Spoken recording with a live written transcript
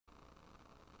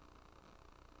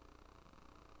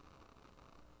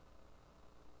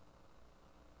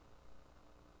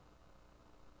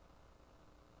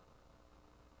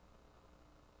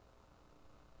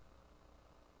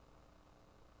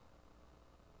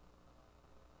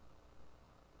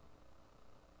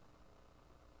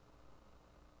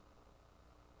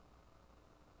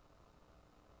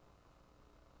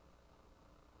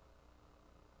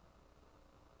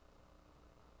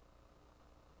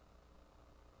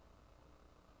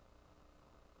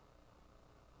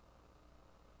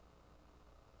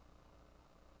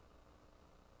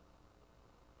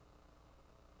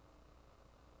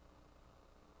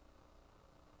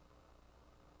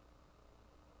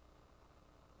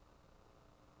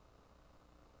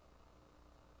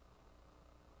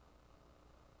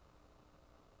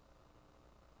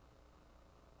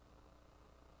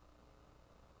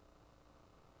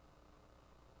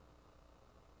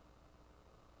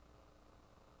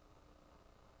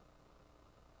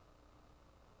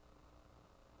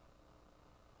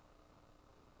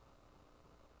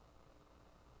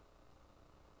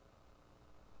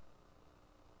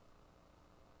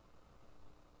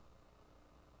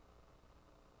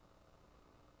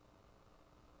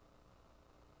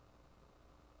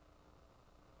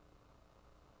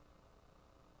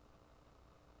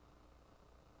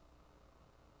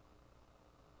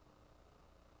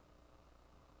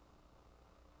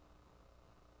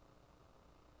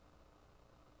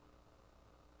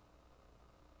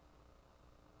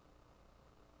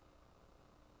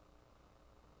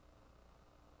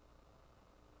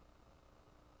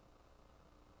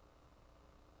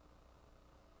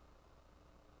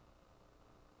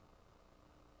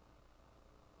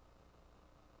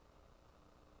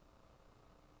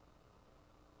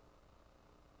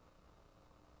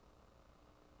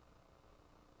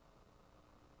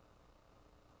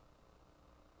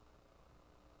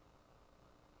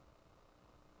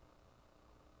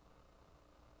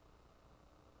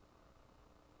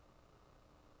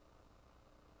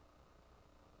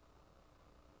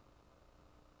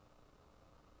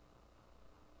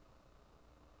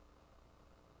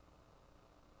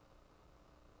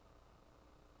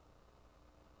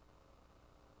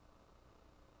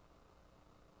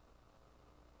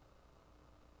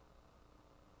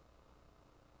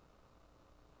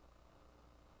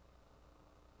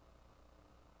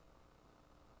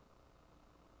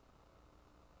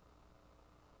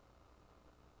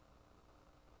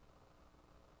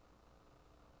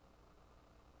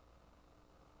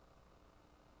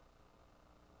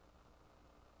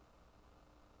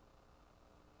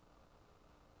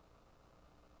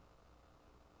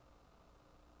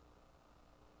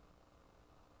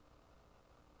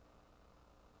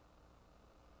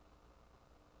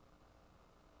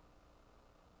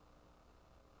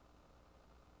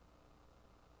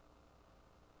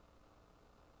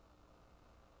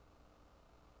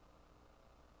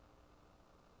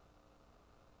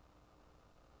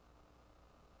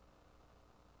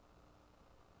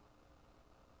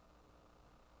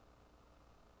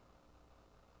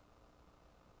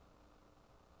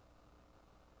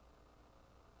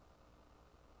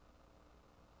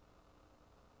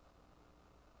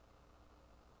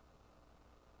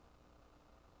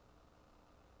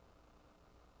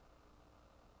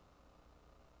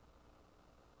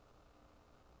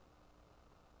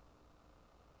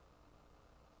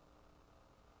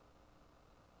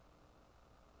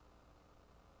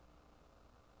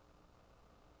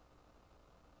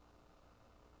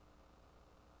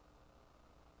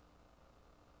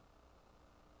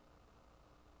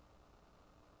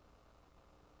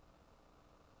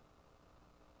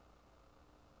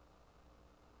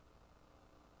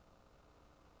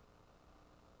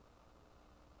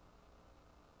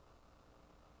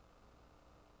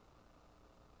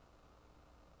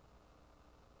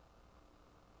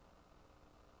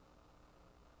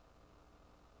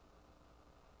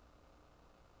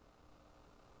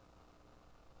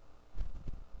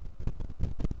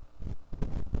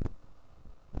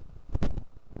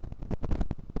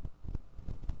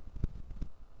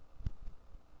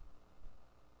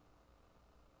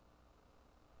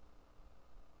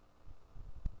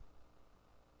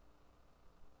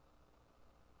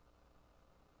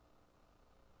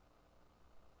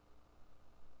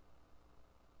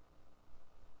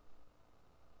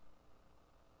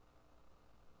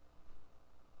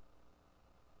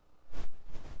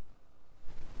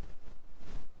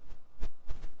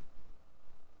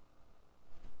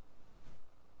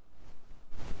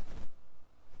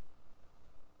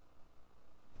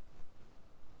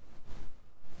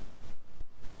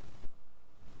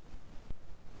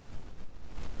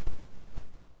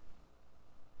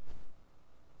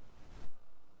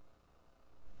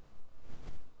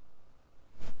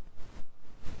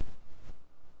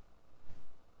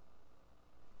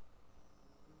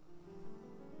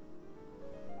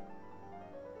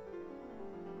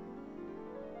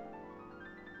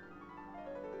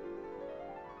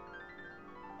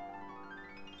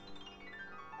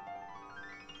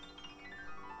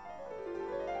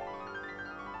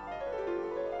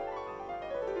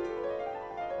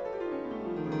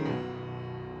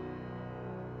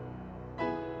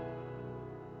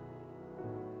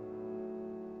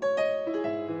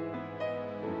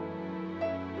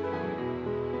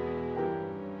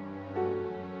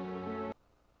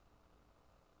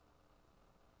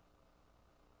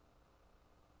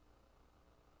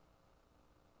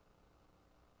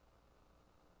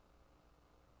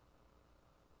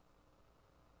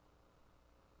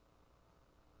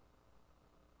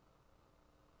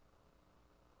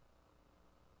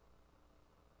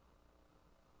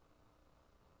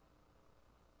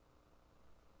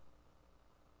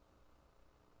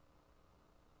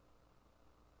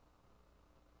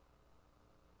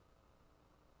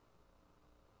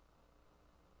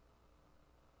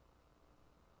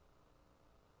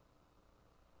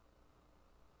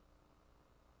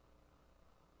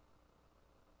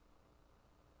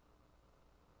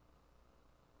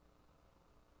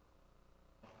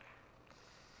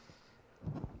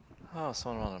Oh,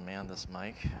 someone want to man this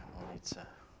mic? We'll need to.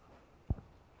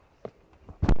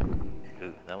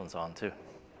 Ooh, that one's on too.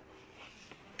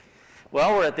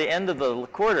 Well, we're at the end of the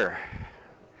quarter.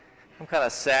 I'm kind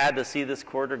of sad to see this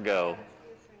quarter go.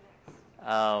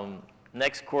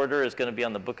 Next quarter is going to be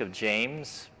on the book of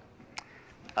James.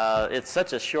 It's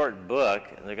such a short book,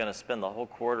 and they're going to spend the whole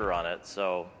quarter on it,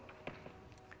 so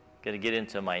going to get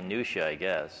into minutia, I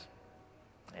guess.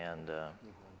 And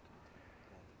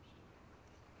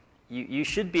you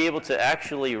should be able to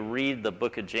actually read the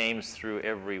book of James through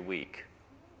every week.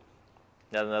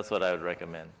 That's what I would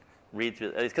recommend. Read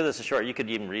through, because it's a short, you could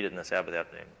even read it in the Sabbath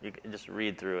afternoon. You can just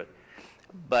read through it.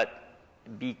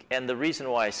 And the reason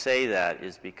why I say that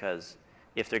is because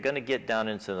if they're going to get down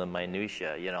into the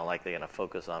minutia, like they're going to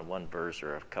focus on one verse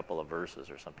or a couple of verses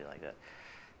or something like that,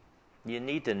 you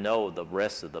need to know the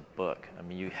rest of the book. I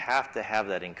mean, you have to have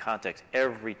that in context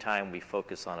every time we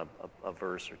focus on a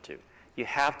verse or two. You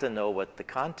have to know what the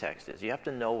context is. You have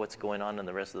to know what's going on in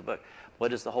the rest of the book.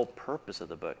 What is the whole purpose of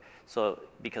the book? So,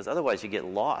 because otherwise you get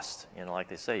lost. Like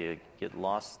they say, you get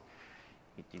lost.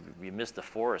 You miss the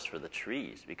forest for the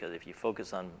trees, because if you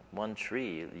focus on one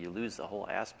tree, you lose the whole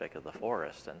aspect of the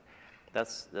forest, and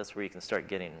that's where you can start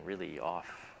getting really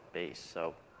off base.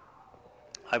 So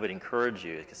I would encourage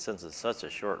you, since it's such a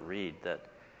short read, that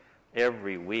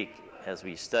every week as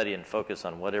we study and focus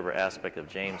on whatever aspect of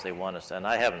James they want us to, and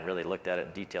I haven't really looked at it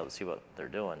in detail to see what they're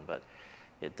doing, but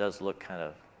it does look kind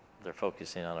of, they're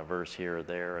focusing on a verse here or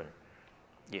there, and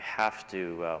you have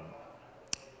to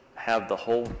have the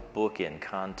whole book in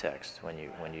context when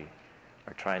you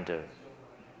are trying to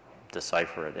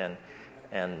decipher it.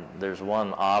 And there's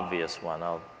one obvious one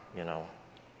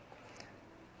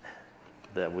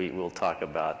that we will talk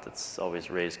about that's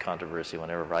always raised controversy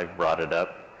whenever I've brought it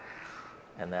up,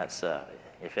 and that's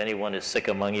if anyone is sick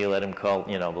among you, let him call,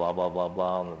 blah blah blah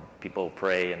blah, and people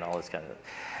pray and all this kind of.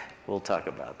 We'll talk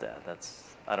about that.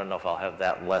 I don't know if I'll have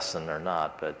that lesson or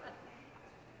not, but.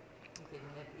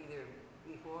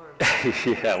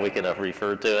 Yeah, we can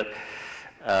refer to it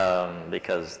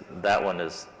because that one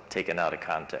is taken out of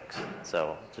context.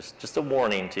 So just a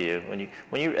warning to you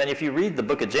and if you read the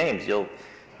book of James, you'll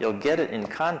get it in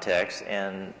context,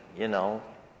 and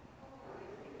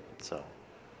so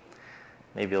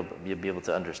maybe you'll be able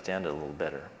to understand it a little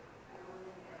better.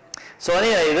 So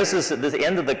anyway, this is the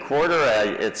end of the quarter.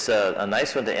 It's a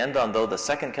nice one to end on, though, the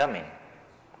second coming.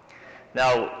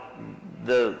 Now,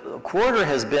 the quarter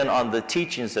has been on the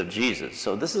teachings of Jesus,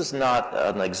 so this is not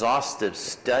an exhaustive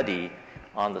study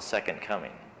on the second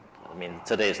coming. I mean,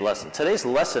 today's lesson. Today's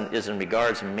lesson is in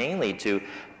regards mainly to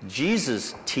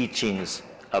Jesus' teachings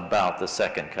about the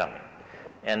second coming.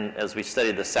 And as we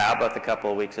studied the Sabbath a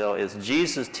couple of weeks ago, is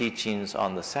Jesus' teachings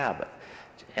on the Sabbath.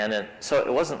 And so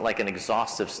it wasn't like an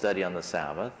exhaustive study on the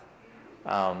Sabbath,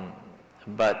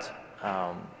 but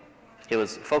it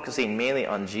was focusing mainly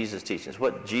on Jesus' teachings,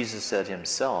 what Jesus said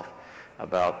himself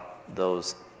about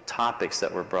those topics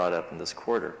that were brought up in this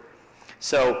quarter.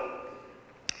 So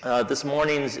this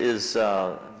morning's is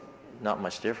not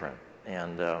much different,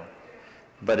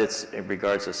 but it's in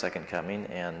regards to the second coming,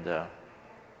 and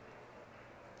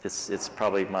it's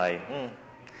probably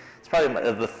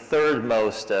the third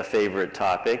most favorite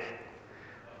topic.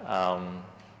 The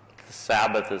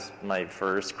Sabbath is my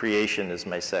first, creation is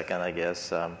my second, I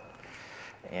guess.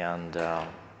 And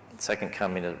second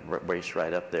coming is raised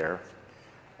right up there,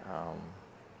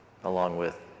 along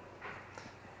with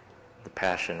the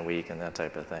Passion Week and that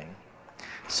type of thing.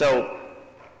 So,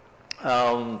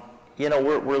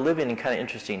 we're living in kind of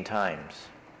interesting times,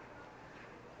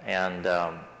 and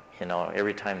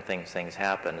every time things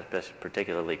happen, especially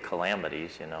particularly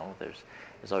calamities, there's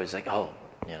always like,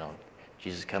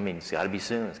 Jesus coming, it's got to be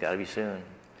soon, it's got to be soon.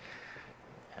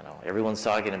 Everyone's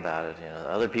talking about it.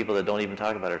 Other people that don't even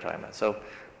talk about it are talking about it. So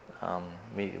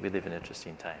we live in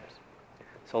interesting times.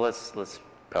 So let's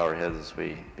bow our heads as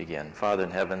we begin. Father in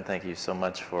heaven, thank you so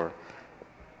much for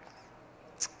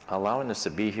allowing us to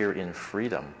be here in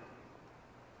freedom.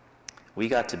 We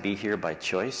got to be here by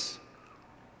choice,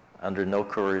 under no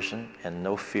coercion and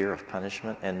no fear of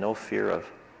punishment and no fear of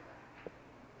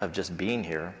just being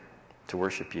here to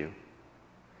worship you.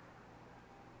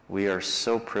 We are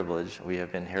so privileged. We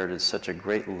have inherited such a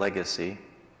great legacy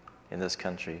in this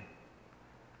country.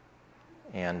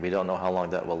 And we don't know how long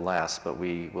that will last, but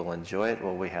we will enjoy it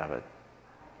while we have it.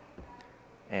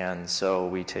 And so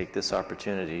we take this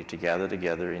opportunity to gather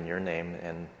together in your name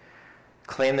and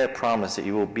claim that promise that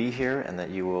you will be here and that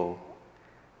you will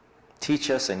teach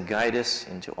us and guide us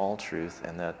into all truth,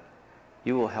 and that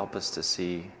you will help us to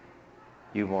see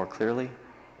you more clearly,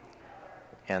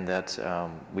 and that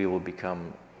we will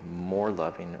become more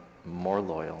loving, more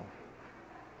loyal,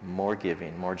 more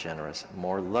giving, more generous,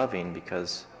 more loving,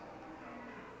 because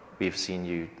we've seen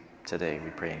you today. We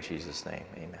pray in Jesus' name.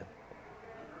 Amen.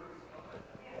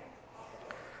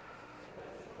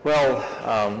 Well,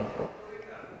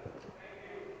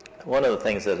 one of the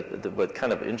things that was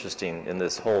kind of interesting in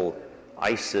this whole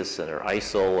ISIS or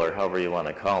ISIL or however you want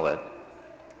to call it,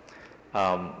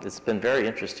 it's been very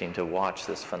interesting to watch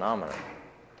this phenomenon.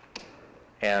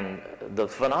 And the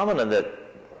phenomenon that,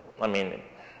 I mean,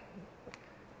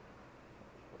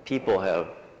 people have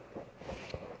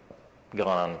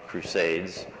gone on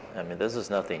crusades. I mean, this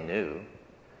is nothing new.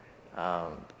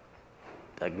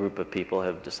 A group of people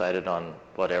have decided on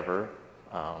whatever,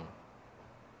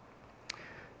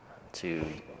 to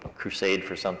crusade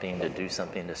for something, to do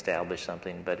something, to establish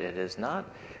something, but it has not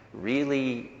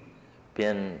really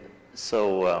been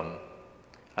so,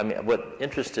 I mean, what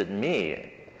interested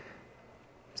me,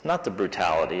 it's not the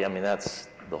brutality, I mean, that's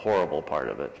the horrible part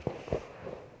of it,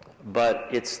 but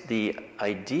it's the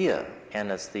idea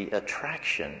and it's the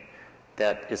attraction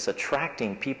that is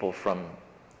attracting people from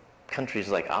countries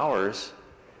like ours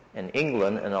and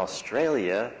England and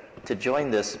Australia to join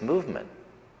this movement.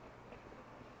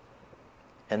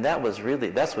 And that was really,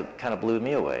 that's what kind of blew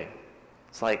me away.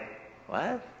 It's like,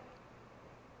 what?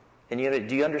 And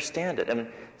do you understand it? I mean,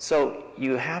 so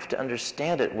you have to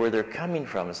understand it where they're coming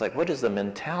from. It's like, what is the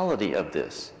mentality of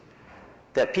this?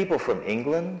 That people from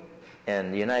England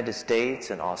and the United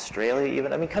States and Australia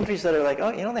even, I mean, countries that are like,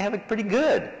 oh, you know, they have it pretty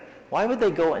good. Why would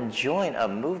they go and join a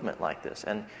movement like this?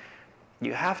 And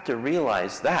you have to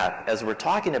realize that as we're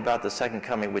talking about the second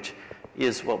coming, which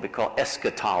is what we call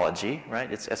eschatology, right?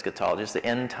 It's eschatology. It's the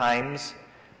end times.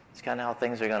 It's kind of how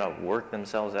things are going to work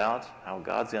themselves out, how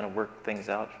God's going to work things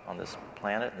out on this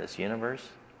planet, this universe.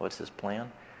 What's his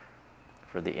plan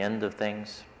for the end of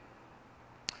things?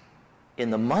 In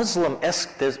the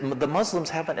the Muslims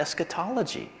have an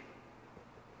eschatology.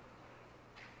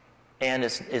 And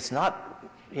it's not,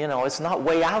 you know, it's not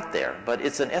way out there, but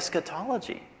it's an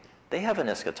eschatology. They have an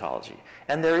eschatology.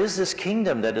 And there is this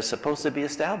kingdom that is supposed to be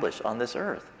established on this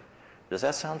earth. Does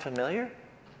that sound familiar?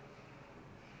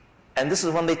 And this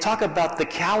is when they talk about the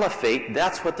caliphate,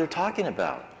 that's what they're talking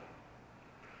about.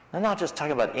 They're not just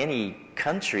talking about any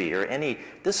country or any,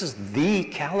 this is the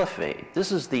caliphate.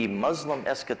 This is the Muslim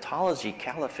eschatology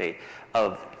caliphate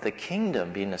of the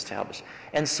kingdom being established.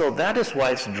 And so that is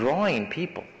why it's drawing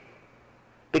people,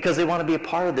 because they want to be a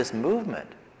part of this movement.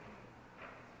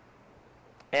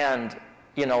 And,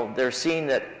 you know, they're seeing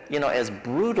that, you know, as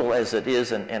brutal as it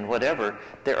is and whatever,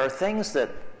 there are things that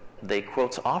they,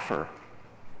 quotes, offer.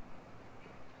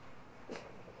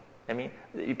 I mean,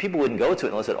 people wouldn't go to it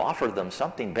unless it offered them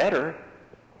something better.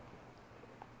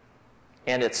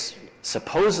 And it's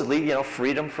supposedly, you know,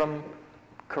 freedom from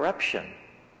corruption.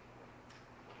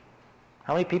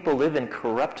 How many people live in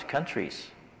corrupt countries?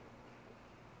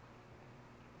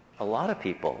 A lot of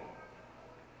people.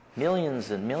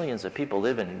 Millions and millions of people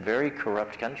live in very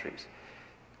corrupt countries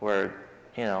where,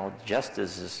 you know,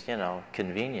 justice is, you know,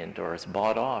 convenient or it's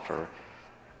bought off or,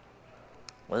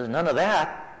 well, there's none of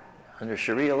that under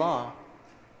Sharia law.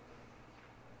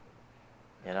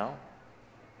 You know?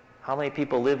 How many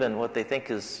people live in what they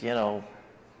think is, you know,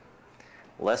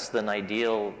 less than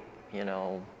ideal, you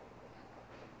know,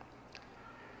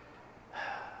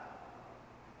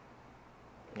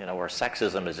 where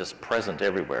sexism is just present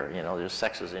everywhere. You know, there's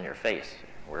sexism in your face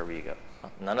wherever you go.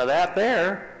 None of that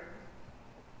there.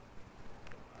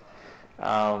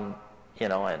 You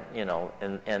know,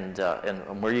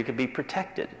 and where you could be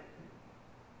protected.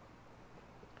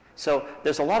 So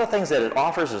there's a lot of things that it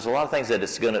offers. There's a lot of things that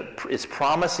it's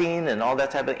promising and all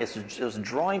that type of thing. It's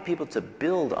drawing people to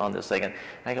build on this thing. And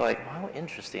I go like, how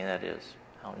interesting that is.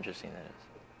 How interesting that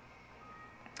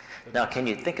is. Now, can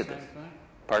you think of this?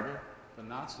 Pardon? The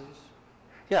Nazis?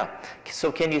 Yeah.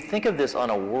 So can you think of this on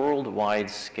a worldwide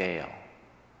scale?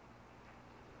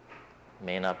 It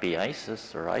may not be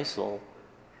ISIS or ISIL,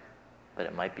 but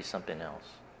it might be something else,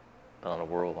 but on a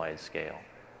worldwide scale.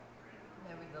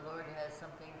 Maybe the Lord has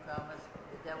something promised,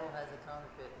 the devil has a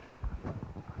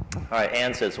counterfeit. All right,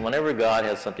 Ann says, whenever God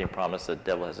has something promised, the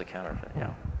devil has a counterfeit.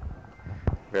 Yeah.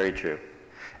 Very true.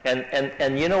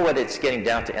 And you know what it's getting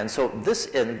down to? And so this,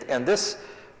 and this,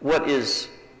 what is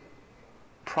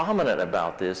prominent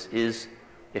about this is,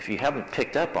 if you haven't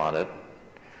picked up on it,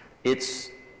 it's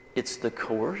the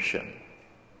coercion.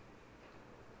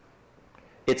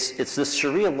 It's this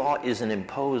Sharia law is an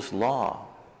imposed law.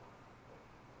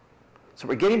 So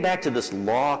we're getting back to this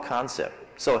law concept.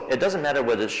 So it doesn't matter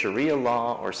whether it's Sharia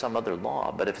law or some other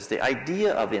law, but if it's the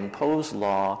idea of imposed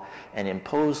law, and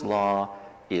imposed law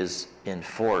is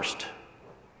enforced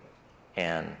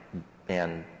and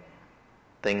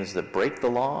things that break the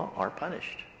law are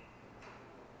punished.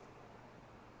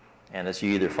 And it's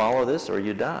you either follow this or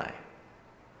you die.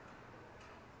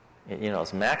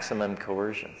 It's maximum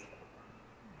coercion.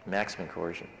 Maximum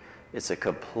coercion. It's a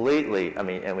completely, and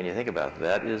when you think about it,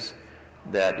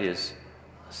 that is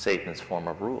Satan's form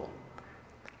of rule.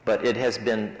 But it has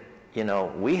been,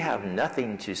 we have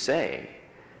nothing to say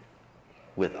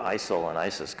with ISIL and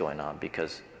ISIS going on,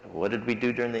 because what did we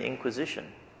do during the Inquisition?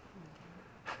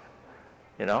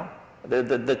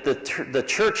 The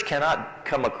church cannot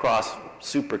come across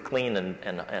super clean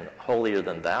and holier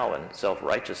than thou and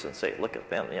self-righteous and say, look at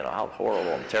them, how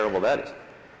horrible and terrible that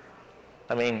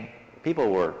is.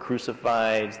 People were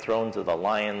crucified, thrown to the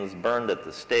lions, burned at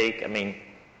the stake.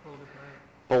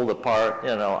 Pulled apart.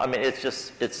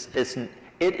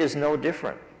 It is no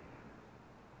different,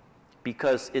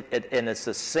 because it's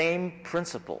the same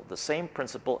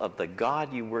principle of the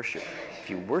God you worship. If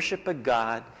you worship a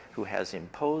God who has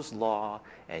imposed law,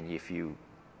 and if you're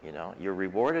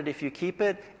rewarded if you keep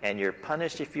it, and you're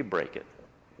punished if you break it.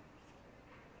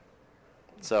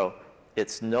 So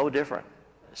it's no different.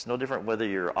 It's no different whether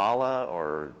you're Allah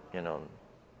or,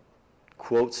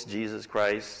 quotes Jesus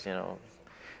Christ,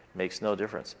 makes no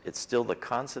difference. It's still the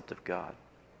concept of God.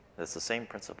 That's the same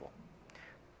principle.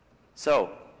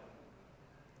 So,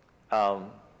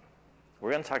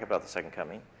 we're going to talk about the second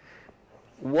coming.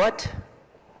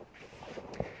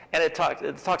 And it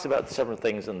talks about several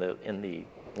things in the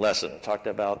lesson. It talked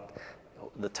about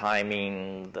the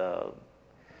timing, the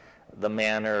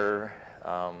manner,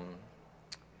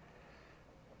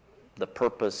 the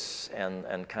purpose,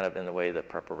 and kind of in the way the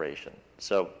preparation.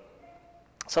 So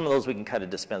some of those we can kind of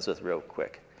dispense with real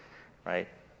quick, right?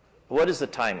 What is the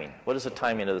timing? What is the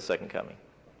timing of the second coming?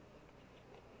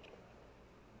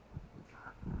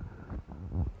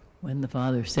 When the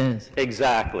Father says.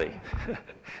 Exactly.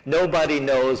 Nobody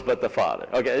knows but the Father.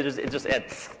 Okay, it just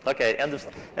ends. Okay,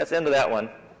 that's the end of that one.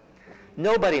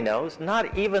 Nobody knows,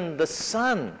 not even the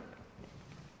Son.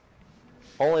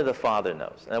 Only the Father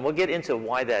knows. And we'll get into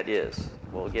why that is.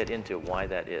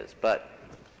 But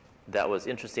that was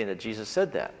interesting that Jesus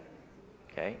said that.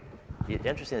 Okay?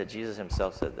 Interesting that Jesus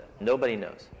himself said that. Nobody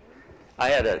knows. I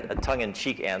had a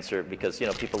tongue-in-cheek answer because,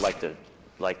 people like to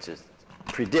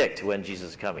predict when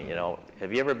Jesus is coming.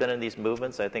 Have you ever been in these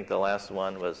movements? I think the last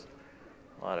one was,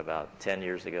 about 10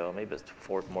 years ago. Maybe it's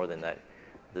more than that.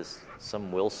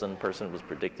 Some Wilson person was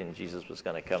predicting Jesus was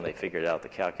going to come. They figured out, they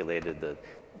calculated the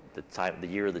time, the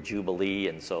year of the Jubilee,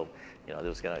 and so it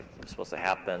was supposed to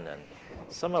happen. And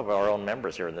some of our own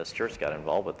members here in this church got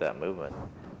involved with that movement,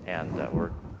 and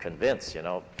we're convinced,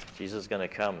 Jesus is going to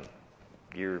come,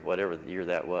 whatever the year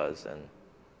that was, and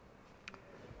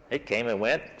it came and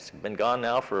went. It's been gone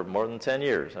now for more than 10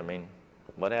 years.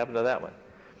 What happened to that one?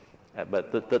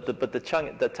 But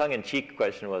the tongue-in-cheek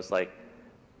question was like,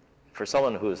 for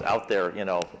someone who's out there,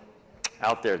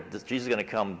 Jesus is going to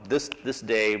come this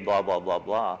day, blah, blah, blah,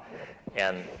 blah.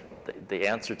 And the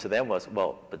answer to them was,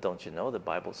 well, but don't you know the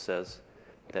Bible says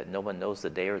that no one knows the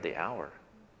day or the hour?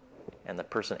 And the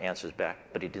person answers back,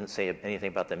 but he didn't say anything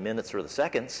about the minutes or the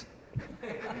seconds.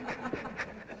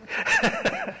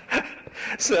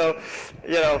 So,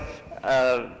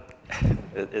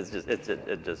 it's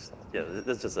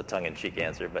just a tongue-in-cheek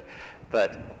answer,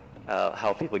 but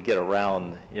how people get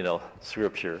around,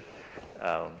 Scripture,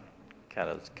 kind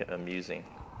of amusing.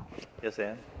 Yes,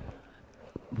 Ann?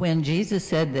 When Jesus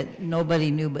said that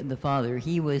nobody knew but the Father,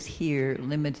 he was here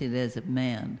limited as a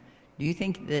man. Do you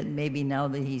think that maybe now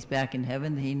that he's back in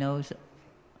heaven, that he knows?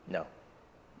 No.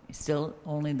 Still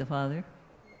only the Father?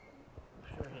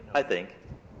 Sure he knows. I think.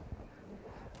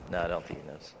 No, I don't think he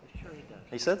knows. Sure he does.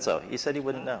 He said so. He said he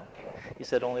wouldn't know. He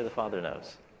said only the Father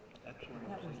knows. Actually,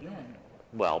 That was then.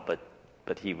 Well, but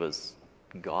he was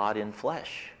God in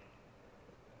flesh.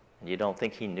 And you don't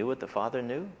think he knew what the Father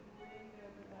knew?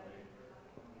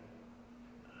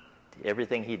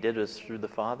 Everything he did was through the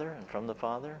Father and from the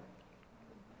Father?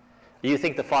 Do you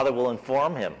think the Father will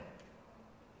inform him?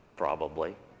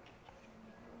 Probably.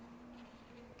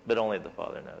 But only the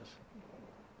Father knows.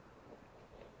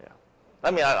 Yeah.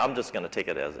 I'm just going to take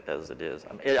it as it is.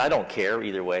 I don't care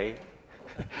either way.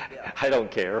 I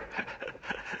don't care.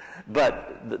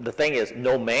 But the thing is,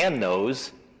 no man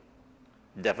knows,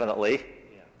 definitely.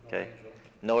 yeah, Okay?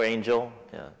 No angel.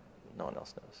 Yeah, no one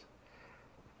else knows.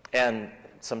 And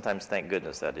sometimes, thank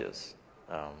goodness, that is.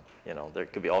 There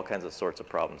could be all kinds of sorts of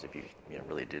problems if you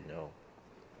really did know.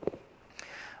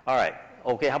 All right.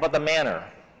 Okay, how about the manner?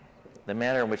 The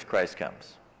manner in which Christ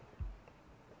comes.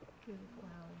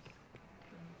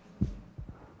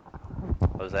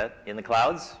 What was that? In the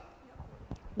clouds?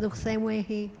 The same way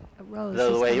he rose.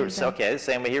 The he's way he, coming back. okay, the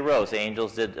same way he rose. The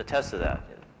angels did attest to that.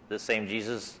 The same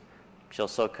Jesus shall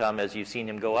so come as you've seen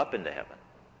him go up into heaven.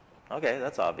 Okay,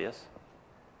 that's obvious.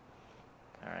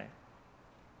 All right.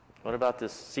 What about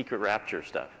this secret rapture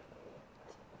stuff?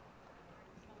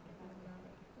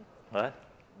 What?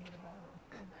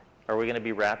 Are we going to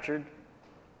be raptured?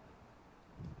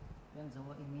 Depends on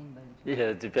what you mean by the Yeah,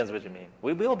 it depends what you mean.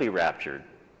 We will be raptured.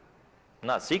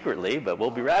 Not secretly, but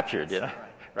we'll be raptured, you know?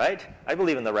 Right? I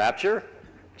believe in the rapture,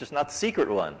 just not the secret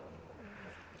one.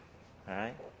 All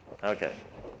right? Okay.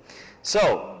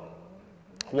 So,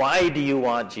 why do you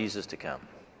want Jesus to come?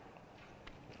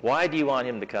 Why do you want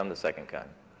him to come the second time?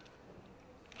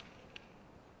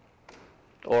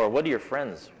 Or what do your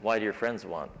friends, why do your friends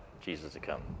want Jesus to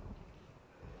come?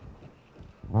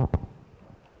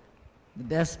 The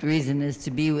best reason is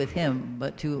to be with him,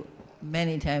 but too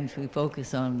many times we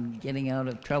focus on getting out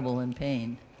of trouble and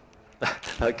pain.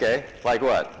 Okay, like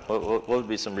what? What would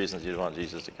be some reasons you'd want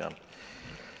Jesus to come?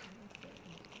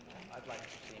 I'd like to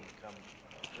see him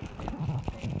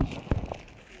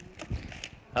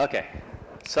come. Okay,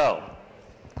 so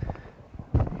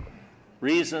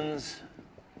reasons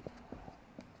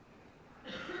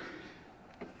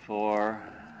for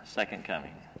second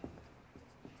coming.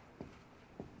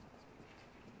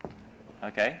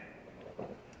 Okay,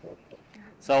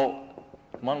 so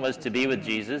one was to be with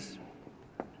Jesus.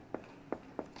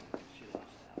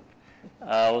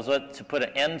 Was what to put an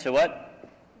end to what?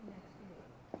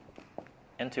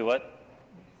 End to what?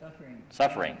 Suffering.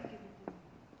 Suffering.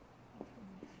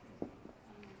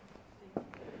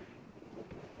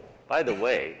 By the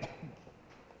way,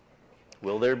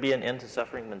 will there be an end to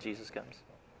suffering when Jesus comes?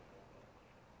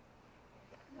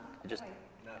 Just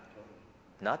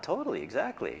not totally,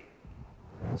 exactly.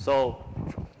 So,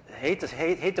 hate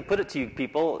to put it to you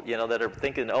people, you know, that are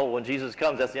thinking, oh, when Jesus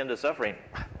comes, that's the end of suffering.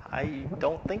 I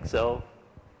don't think so.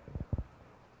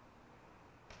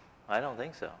 I don't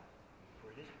think so.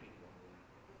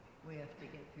 We have to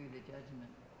get through the judgment.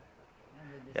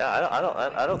 And the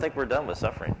Yeah, I don't think we're done with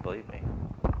suffering. Believe me.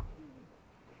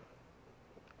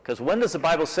 Because when does the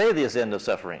Bible say the end of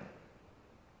suffering?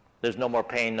 There's no more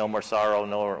pain, no more sorrow,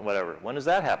 no more whatever. When does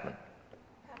that happen?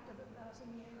 After the 1,000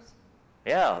 years.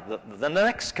 Yeah, the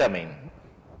next coming.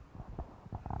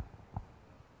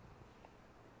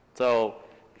 So,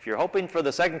 if you're hoping for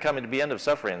the second coming to be end of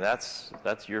suffering, that's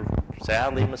you're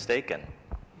sadly mistaken.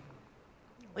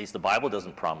 At least the Bible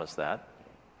doesn't promise that.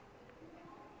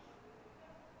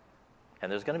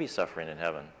 And there's going to be suffering in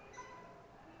heaven.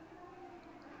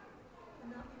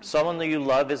 Someone that you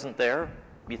love isn't there.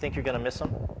 You think you're going to miss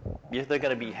them? You think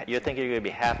you're going to be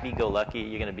happy-go-lucky?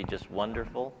 You're going to be just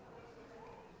wonderful?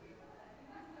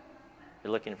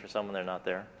 You're looking for someone, they're not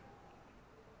there?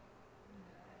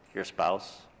 Your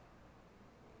spouse?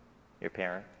 Your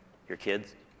parent? Your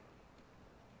kids?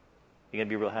 You're going to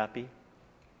be real happy?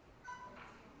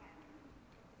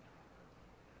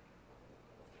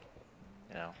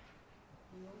 You know?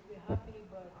 We won't be happy,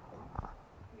 but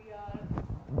we are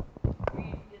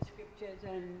read the scriptures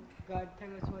and God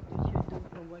tells us what we should do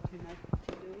and what we're not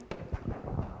to do.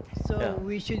 So Yeah.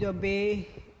 we should obey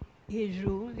His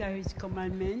rules and His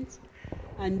commandments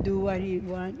and do what He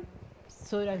wants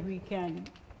so that we can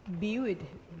be with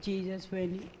Jesus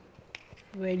when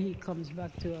He comes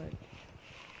back to us.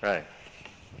 Right.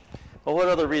 Well, what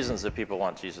other reasons that people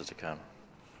want Jesus to come?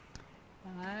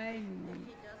 I If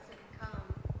he doesn't come,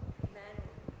 man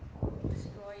will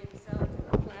destroy himself and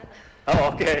the planet.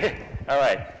 Oh, okay. All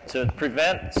right. To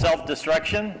prevent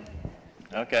self-destruction?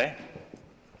 Okay.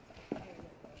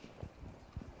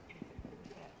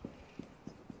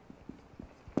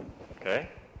 Okay.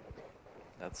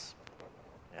 That's,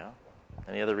 yeah.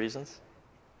 Any other reasons?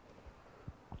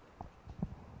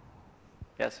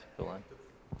 Yes, go on.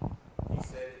 He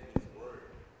said in his word,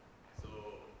 so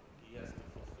he has to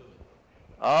fulfill it.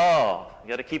 Oh, you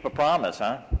got to keep a promise,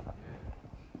 huh?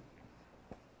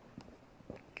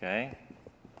 Okay.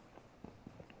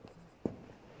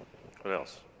 What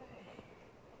else?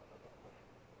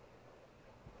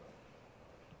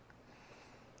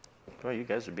 Boy, you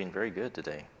guys are being very good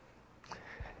today.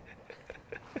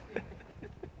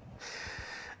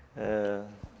 Of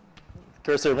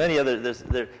course, there are many other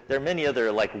there are many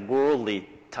other like worldly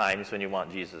times when you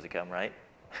want Jesus to come, right?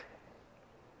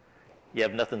 You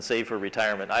have nothing saved for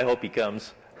retirement. I hope he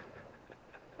comes.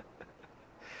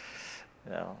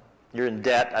 You know, you're in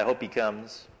debt. I hope he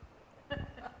comes.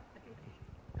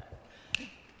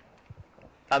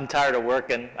 I'm tired of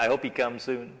working. I hope he comes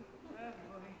soon.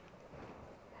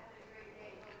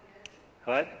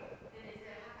 What?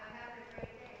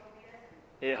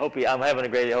 I'm having a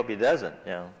great day. I hope he doesn't.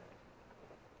 You know.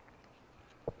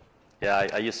 Yeah,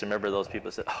 I used to remember those people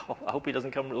that said, "Oh, I hope he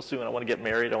doesn't come real soon. I want to get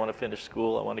married. I want to finish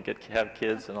school. I want to have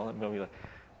kids," and all that. And be like,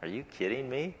 "Are you kidding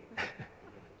me?"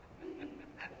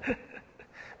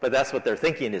 But that's what they're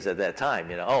thinking is at that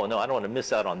time. Oh no, I don't want to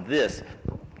miss out on this.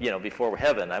 Before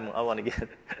heaven, I want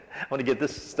to get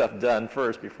this stuff done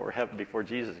first before heaven, before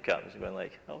Jesus comes. You're going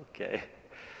like, okay.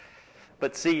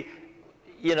 But see,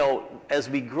 as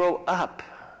we grow up,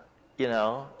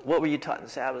 what were you taught in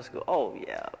Sabbath school? Oh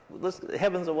yeah,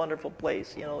 heaven's a wonderful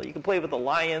place. You can play with the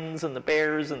lions and the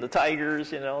bears and the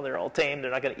tigers. They're all tamed. They're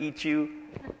not going to eat you.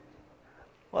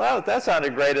 Well, that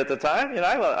sounded great at the time.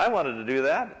 I wanted to do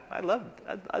that. I'd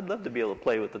love to be able to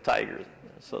play with the tigers.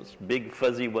 So it's big,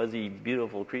 fuzzy, wuzzy,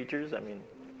 beautiful creatures. I mean,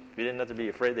 if you didn't have to be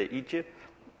afraid they'd eat you,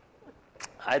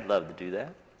 I'd love to do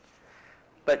that.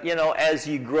 But, as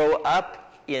you grow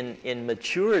up in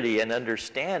maturity and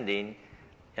understanding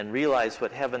and realize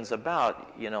what heaven's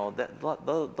about,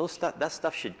 that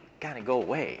stuff should kind of go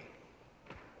away,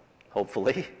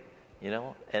 hopefully,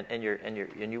 and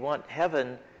you want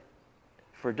heaven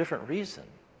for a different reason,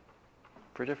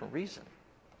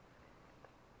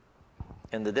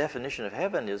 And the definition of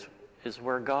heaven is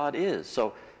where God is.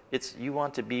 So you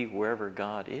want to be wherever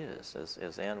God is,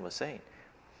 as Ann was saying.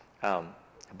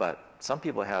 But some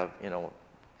people have,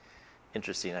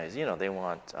 interesting ideas. They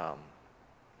want.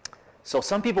 So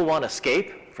some people want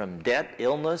escape from debt,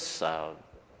 illness,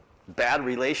 bad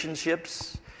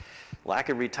relationships, lack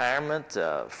of retirement,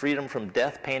 freedom from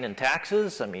death, pain, and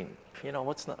taxes. I mean,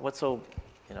 what's so.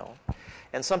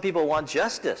 And some people want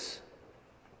justice.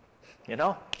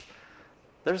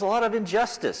 There's a lot of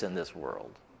injustice in this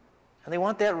world. And they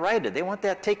want that righted. They want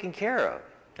that taken care of.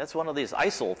 That's one of these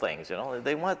ISIL things,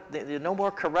 They want no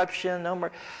more corruption, no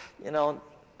more,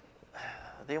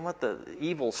 they want the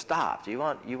evil stopped. You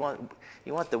want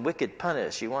the wicked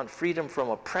punished. You want freedom from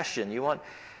oppression. You want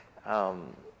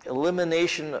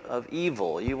elimination of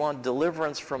evil. You want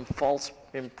deliverance from false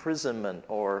imprisonment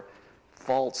or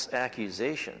false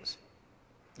accusations.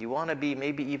 You want to be,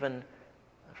 maybe even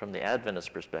from the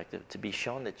Adventist perspective, to be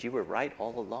shown that you were right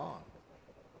all along.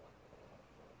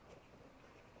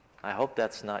 I hope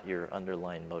that's not your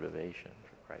underlying motivation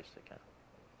for Christ to come.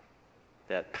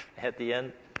 That at the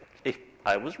end,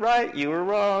 I was right, you were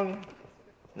wrong.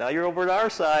 Now you're over to our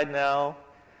side now.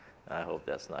 I hope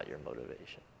that's not your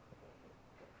motivation.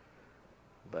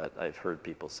 But I've heard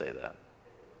people say that.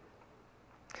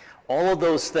 All of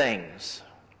those things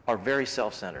are very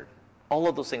self-centered. All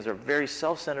of those things are very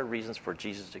self-centered reasons for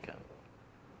Jesus to come.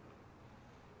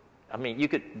 I mean,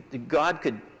 God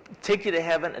could take you to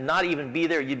heaven and not even be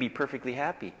there, you'd be perfectly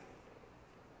happy.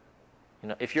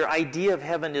 If your idea of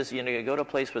heaven is, you go to a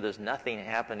place where there's nothing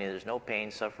happening, there's no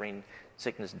pain, suffering,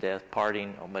 sickness, death,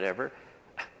 partying, or whatever,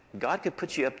 God could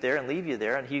put you up there and leave you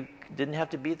there, and He didn't have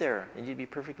to be there, and you'd be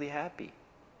perfectly happy.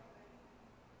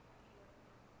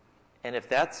 And if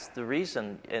that's the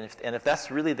reason, and if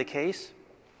that's really the case,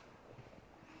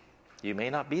 you may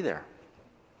not be there.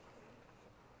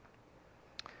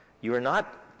 You are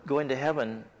not going to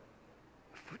heaven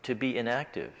to be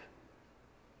inactive,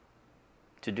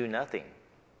 to do nothing,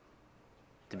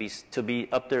 to be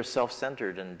up there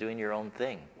self-centered and doing your own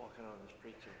thing. Walking on the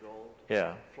streets of gold.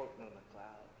 Yeah. Floating on the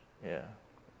clouds. Yeah.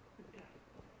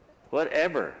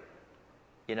 Whatever.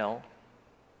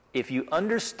 If you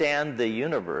understand the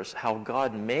universe, how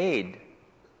God made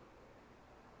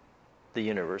the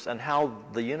universe and how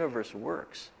the universe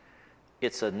works,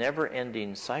 it's a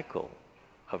never-ending cycle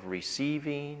of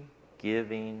receiving,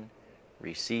 giving,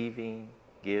 receiving,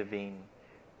 giving.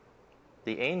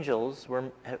 The angels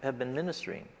have been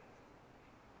ministering.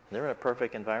 They're in a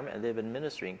perfect environment, and they've been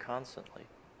ministering constantly.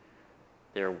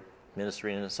 They're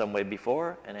ministering in some way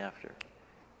before and after.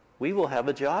 We will have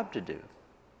a job to do.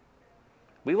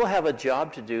 We will have a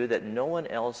job to do that no one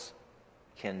else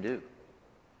can do.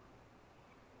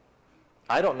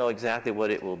 I don't know exactly what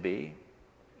it will be.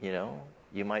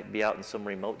 You might be out in some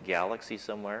remote galaxy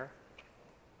somewhere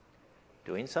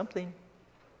doing something.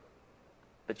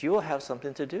 But you will have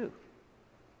something to do.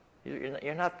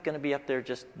 You're not going to be up there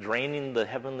just draining the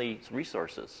heavenly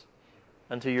resources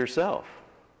unto yourself.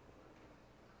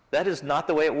 That is not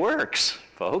the way it works,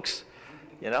 folks.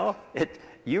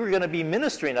 You're going to be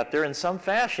ministering up there in some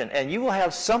fashion, and you will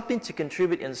have something to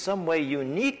contribute in some way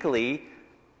uniquely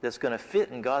that's going to fit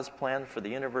in God's plan for the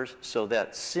universe so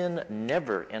that sin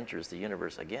never enters the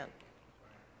universe again.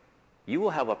 You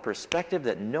will have a perspective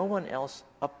that no one else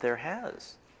up there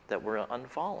has, that we're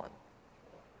unfallen.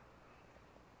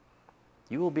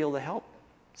 You will be able to help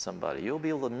somebody. You'll be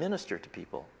able to minister to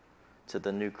people, to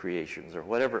the new creations or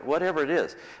whatever it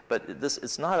is. But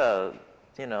it's not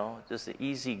just an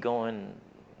easygoing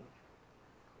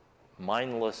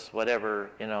mindless, whatever,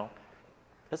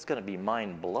 it's going to be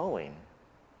mind-blowing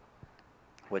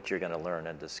what you're going to learn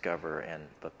and discover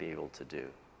but be able to do.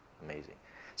 Amazing.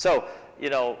 So,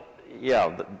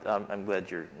 I'm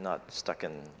glad you're not stuck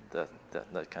in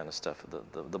that kind of stuff,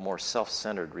 the more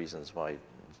self-centered reasons why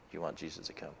you want Jesus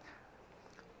to come.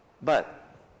 But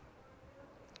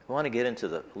I want to get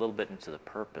a little bit into the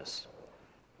purpose.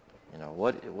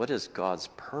 What is God's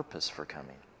purpose for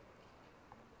coming?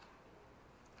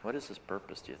 What is his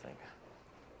purpose, do you think?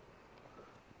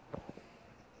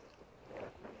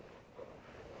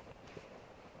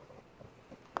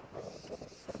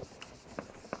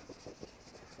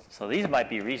 So these might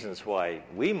be reasons why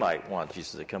we might want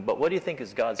Jesus to come, but what do you think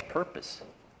is God's purpose?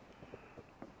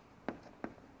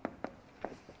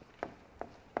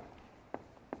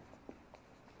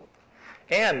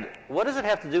 And what does it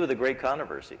have to do with the great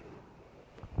controversy?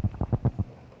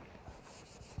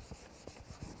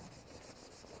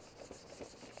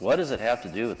 What does it have to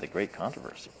do with the great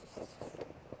controversy?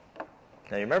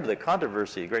 Now you remember the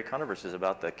great controversy is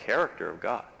about the character of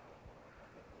God.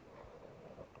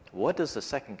 What does the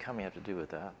second coming have to do with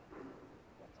that?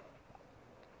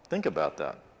 Think about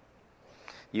that.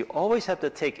 You always have to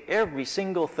take every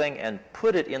single thing and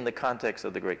put it in the context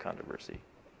of the great controversy.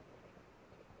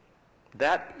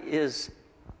 That is,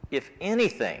 if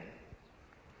anything,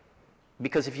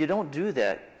 because if you don't do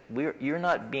that, you're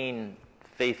not being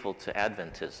faithful to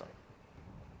Adventism.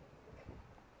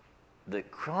 The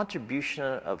contribution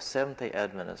of Seventh-day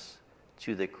Adventists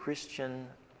to the Christian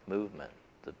movement,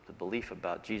 the belief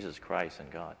about Jesus Christ and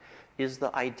God, is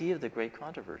the idea of the great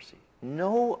controversy.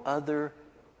 No other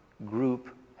group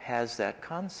has that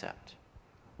concept.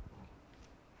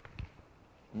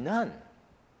 None.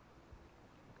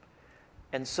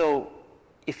 And so,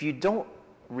 if you don't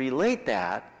relate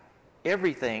that,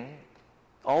 everything,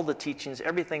 all the teachings,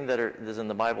 everything that is in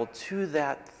the Bible to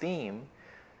that theme,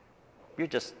 you're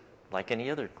just like any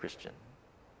other Christian.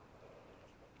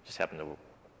 Just happen to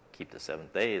keep the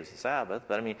seventh day as the Sabbath,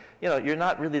 but you're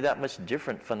not really that much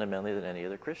different fundamentally than any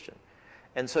other Christian.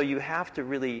 And so you have to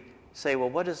really say, well,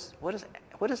 what does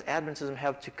Adventism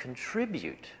have to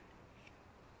contribute?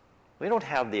 We don't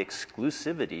have the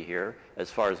exclusivity here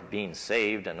as far as being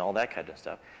saved and all that kind of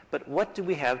stuff, but what do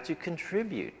we have to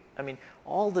contribute?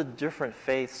 All the different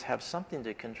faiths have something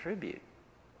to contribute,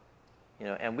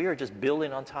 and we are just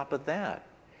building on top of that.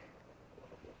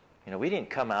 We didn't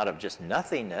come out of just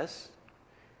nothingness.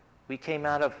 We came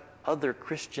out of other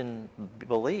Christian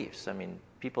beliefs.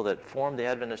 People that formed the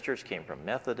Adventist church came from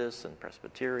Methodists and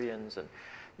Presbyterians and,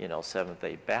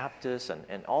 Seventh-day Baptists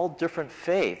and all different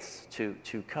faiths to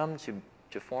come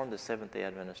to form the Seventh-day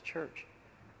Adventist church.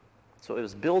 So it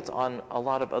was built on a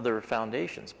lot of other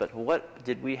foundations. But what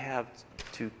did we have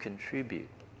to contribute?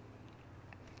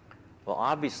 Well,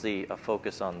 obviously a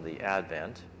focus on the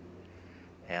Advent,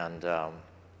 and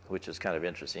which is kind of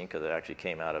interesting because it actually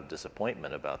came out of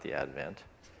disappointment about the Advent.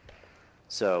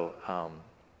 So,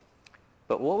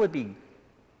 but what would be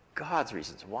God's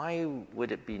reasons? Why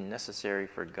would it be necessary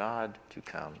for God to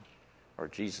come, or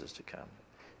Jesus to come,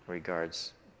 in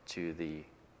regards to the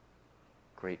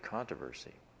great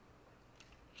controversy?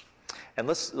 And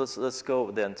let's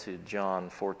go then to John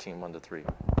 14, 1-3.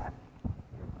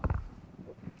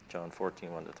 John 14,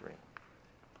 1-3.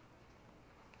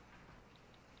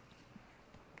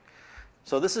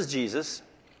 So this is Jesus,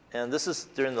 and this is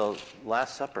during the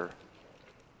Last Supper.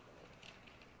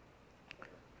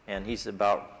 And he's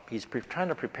trying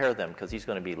to prepare them because he's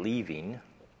going to be leaving,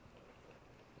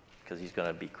 because he's going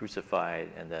to be crucified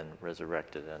and then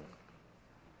resurrected and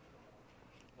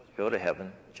go to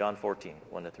heaven. John 14,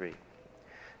 1-3.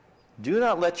 Do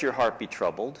not let your heart be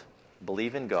troubled.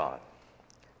 Believe in God.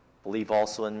 Believe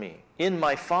also in me. In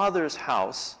my Father's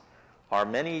house are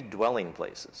many dwelling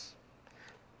places.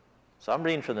 So I'm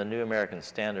reading from the New American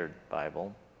Standard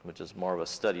Bible, which is more of a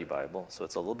study Bible, so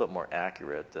it's a little bit more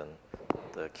accurate than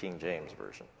the King James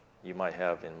Version. You might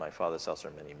have, in my Father's house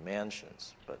are many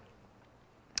mansions, but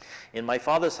in my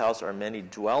Father's house are many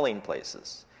dwelling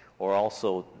places, or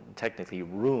also technically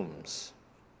rooms.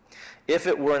 If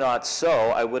it were not so,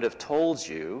 I would have told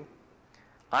you,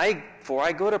 for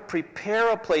I go to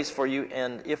prepare a place for you,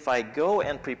 and if I go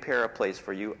and prepare a place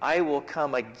for you, I will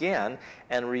come again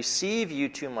and receive you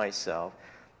to myself,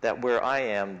 that where I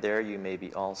am, there you may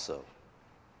be also.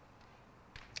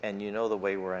 And you know the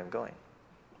way where I'm going.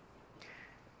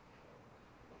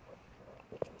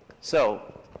 So,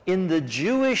 in the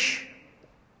Jewish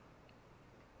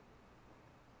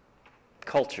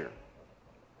culture,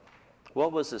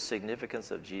 what was the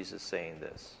significance of Jesus saying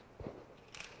this?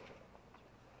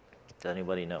 Does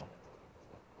anybody know?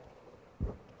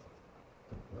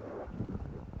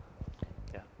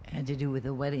 had to do with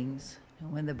the weddings,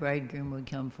 and when the bridegroom would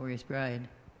come for his bride,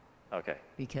 Okay.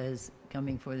 because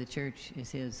coming for the church is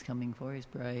his coming for his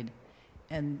bride.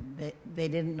 And they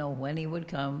didn't know when he would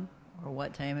come or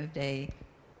what time of day,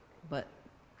 but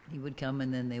he would come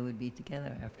and then they would be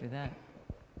together after that.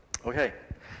 Okay.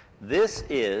 This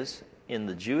is, in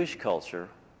the Jewish culture,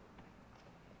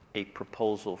 a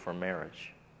proposal for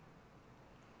marriage.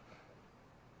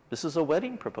 This is a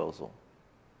wedding proposal.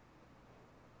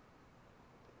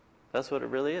 That's what it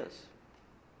really is.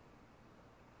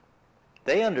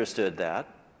 They understood that.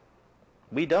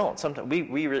 We don't. Sometimes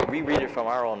we read it from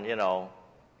our own,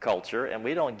 culture, and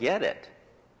we don't get it.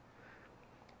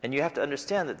 And you have to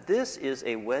understand that this is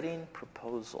a wedding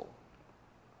proposal.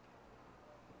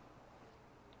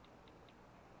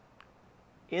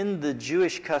 In the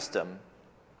Jewish custom,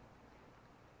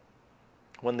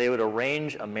 when they would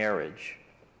arrange a marriage,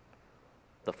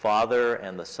 the father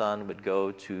and the son would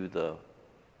go to the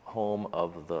home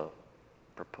of the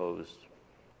proposed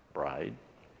bride,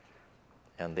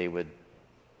 and they would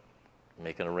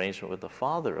make an arrangement with the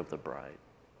father of the bride.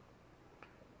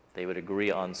 They would agree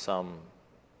on some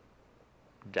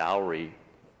dowry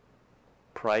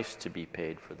price to be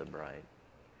paid for the bride.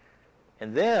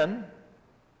 And then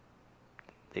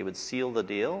they would seal the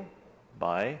deal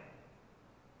by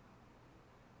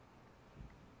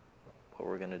what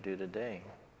we're going to do today,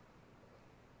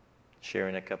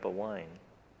 sharing a cup of wine.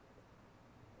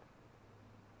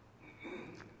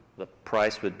 The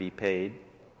price would be paid,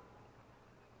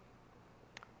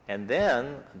 and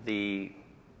then the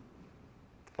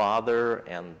father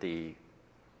and the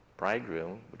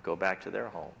bridegroom would go back to their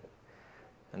home.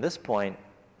 At this point,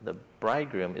 the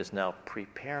bridegroom is now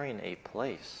preparing a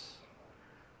place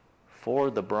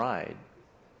for the bride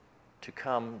to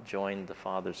come join the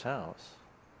father's house.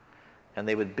 And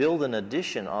they would build an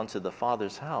addition onto the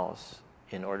father's house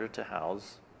in order to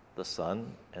house the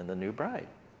son and the new bride.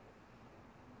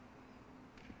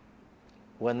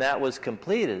 When that was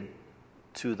completed,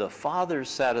 to the father's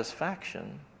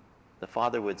satisfaction, the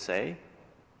father would say,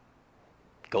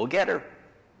 "Go get her."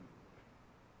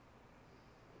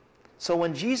 So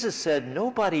when Jesus said,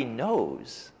 "Nobody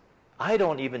knows," I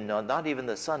don't even know, not even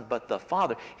the son, but the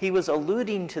father, he was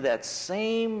alluding to that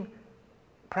same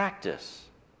practice.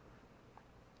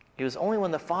 It was only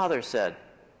when the father said,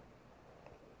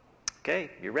 "Okay,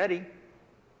 you're ready.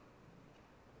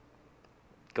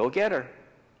 Go get her."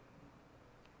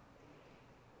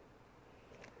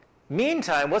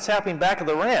 Meantime, what's happening back at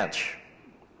the ranch?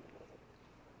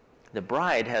 The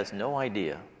bride has no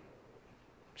idea.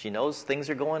 She knows things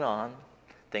are going on.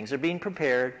 Things are being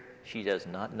prepared. She does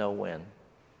not know when.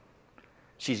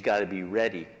 She's got to be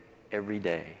ready every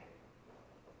day.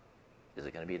 Is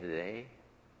it going to be today?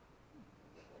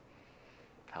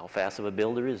 How fast of a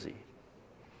builder is he?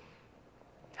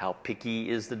 How picky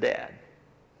is the dad?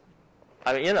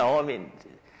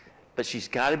 But she's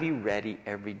got to be ready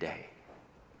every day.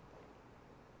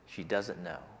 She doesn't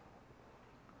know.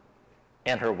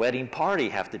 And her wedding party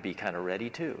have to be kind of ready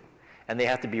too. And they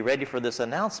have to be ready for this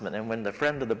announcement. And when the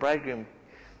friend of the bridegroom,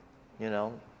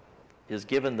 is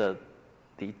given the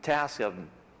task of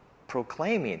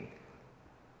proclaiming,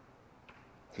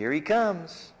 "Here he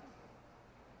comes.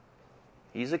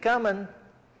 He's a-coming.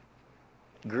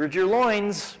 Gird your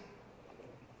loins."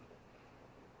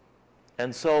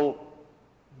 And so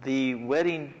the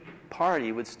wedding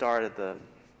party would start at the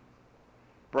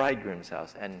bridegroom's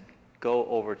house and go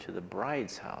over to the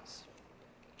bride's house.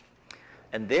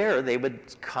 And there they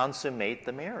would consummate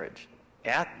the marriage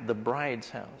at the bride's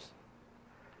house.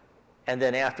 And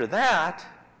then after that,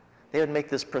 they would make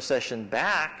this procession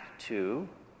back to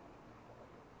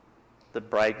the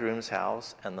bridegroom's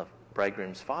house and the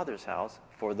bridegroom's father's house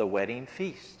for the wedding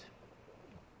feast.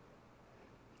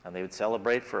 And they would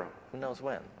celebrate for who knows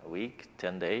when, a week,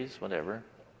 10 days, whatever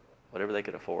they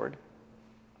could afford.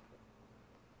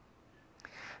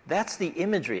 That's the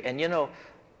imagery. And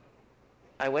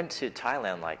I went to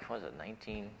Thailand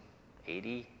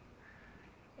 1980?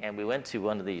 And we went to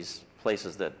one of these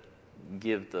places that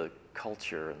give the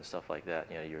culture and stuff like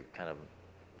that. You're kind of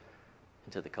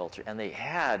into the culture. And they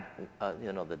had,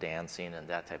 the dancing and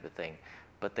that type of thing.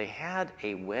 But they had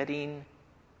a wedding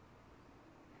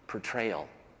portrayal.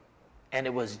 And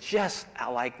it was just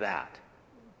like that.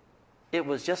 It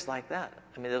was just like that.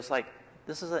 It was like,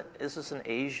 this is an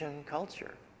Asian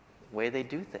culture, way they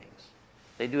do things.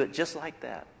 They do it just like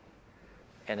that.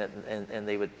 And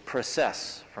they would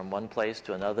process from one place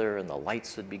to another, and the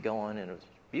lights would be going, and it was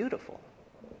beautiful.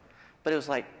 But it was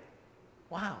like,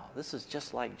 wow, this is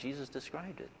just like Jesus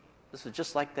described it. This is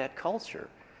just like that culture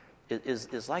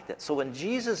is like that. So when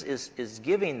Jesus is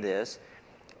giving this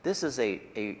is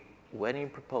a wedding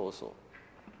proposal.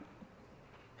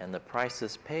 And the price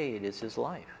that's paid is his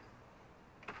life.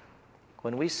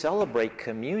 When we celebrate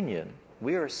communion,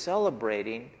 we are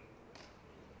celebrating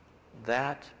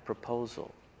that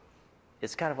proposal.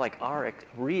 It's kind of like our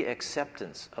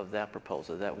re-acceptance of that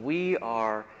proposal, that we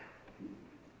are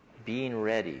being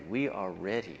ready. We are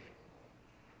ready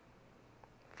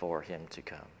for him to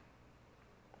come,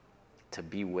 to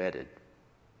be wedded.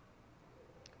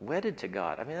 Wedded to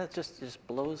God. I mean, that just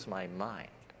blows my mind,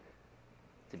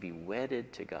 to be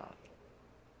wedded to God.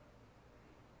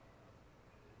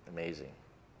 Amazing.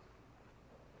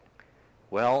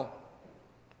 Well,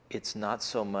 it's not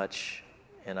so much,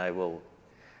 and I will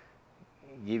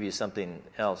give you something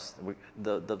else.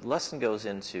 The lesson goes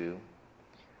into,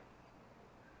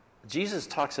 Jesus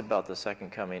talks about the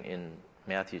second coming in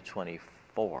Matthew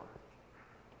 24.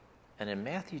 And in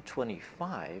Matthew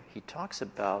 25, he talks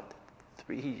about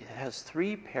he has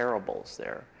three parables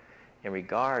there in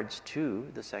regards to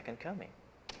the second coming.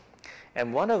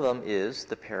 And one of them is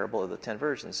the parable of the 10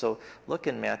 virgins. So look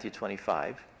in Matthew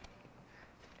 25,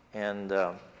 and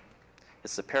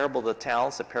it's the parable of the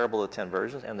talents, the parable of the 10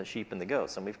 virgins, and the sheep and the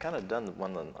goats. And we've kind of done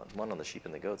one on the sheep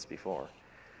and the goats before.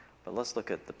 But let's look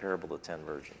at the parable of the 10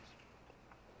 virgins.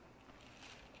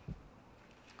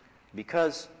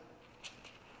 Because,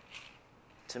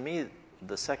 to me,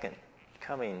 the second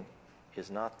coming is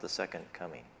not the second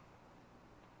coming.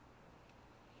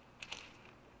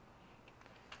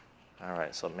 All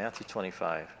right, so Matthew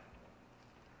 25.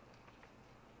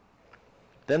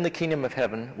 Then the kingdom of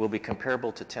heaven will be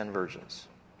comparable to 10 virgins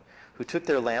who took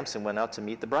their lamps and went out to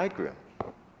meet the bridegroom.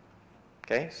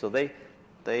 Okay, so they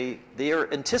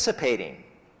are anticipating.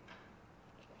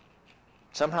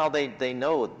 Somehow they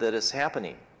know that it's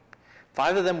happening.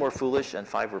 5 of them were foolish and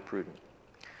 5 were prudent.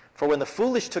 For when the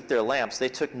foolish took their lamps, they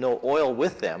took no oil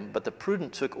with them, but the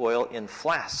prudent took oil in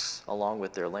flasks along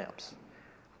with their lamps.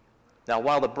 Now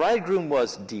while the bridegroom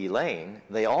was delaying,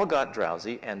 they all got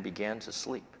drowsy and began to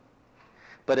sleep.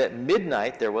 But at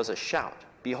midnight there was a shout,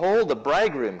 "Behold, the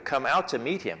bridegroom, come out to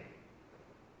meet him."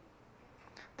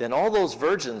 Then all those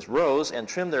virgins rose and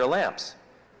trimmed their lamps.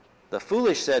 The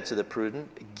foolish said to the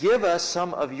prudent, "Give us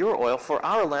some of your oil, for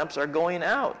our lamps are going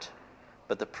out."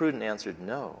 But the prudent answered,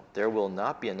 "No, there will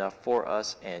not be enough for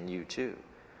us and you too.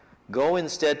 Go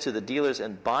instead to the dealers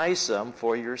and buy some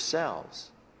for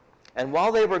yourselves." And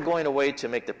while they were going away to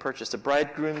make the purchase, the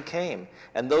bridegroom came,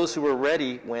 and those who were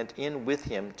ready went in with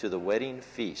him to the wedding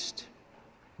feast,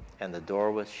 and the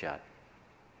door was shut.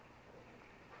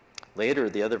 Later,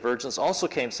 the other virgins also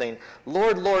came, saying,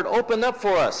 "Lord, Lord, open up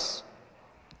for us."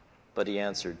 But he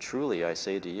answered, "Truly I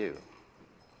say to you,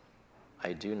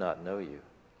 I do not know you.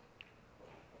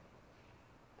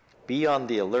 Be on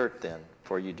the alert then,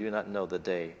 for you do not know the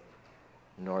day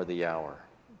nor the hour."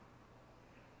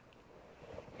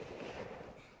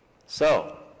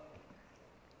 So,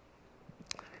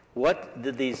 what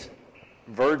did these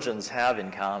virgins have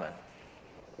in common?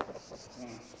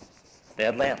 They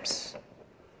had lamps.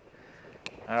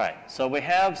 All right, so we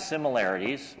have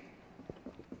similarities,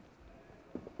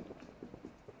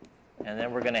 and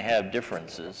then we're going to have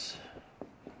differences.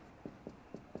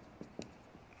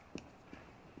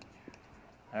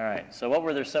 All right, so what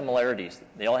were their similarities?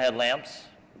 They all had lamps.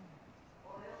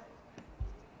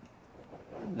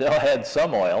 They all had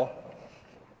some oil.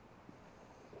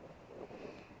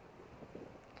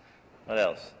 What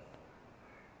else?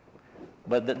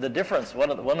 But the difference,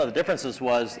 one of the differences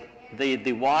was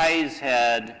the wise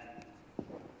had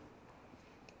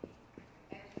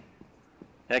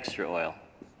extra oil.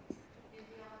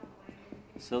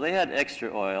 So they had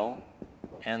extra oil,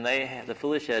 and the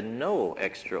foolish had no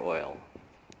extra oil.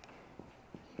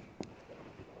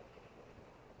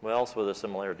 What else were the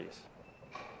similarities?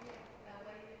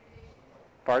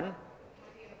 Pardon?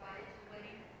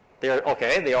 They're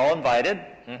all invited.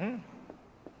 Mm-hmm.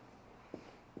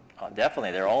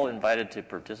 Definitely, they're all invited to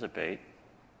participate.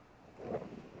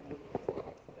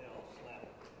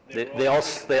 They all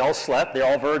slept. They're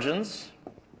all virgins.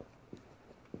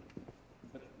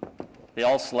 They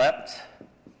all slept.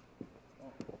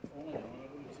 Only one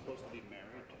of them is supposed to be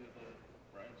married to the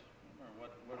brides, or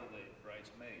what are they,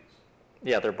 bridesmaids?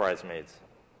 Yeah, they're bridesmaids.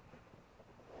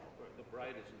 The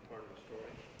bride isn't part of the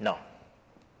story. No.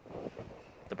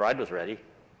 The bride was ready.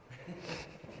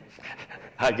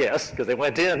 I guess, because they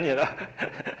went in,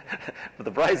 but the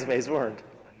bridesmaids weren't.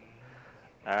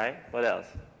 All right, what else?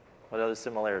 What other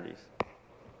similarities?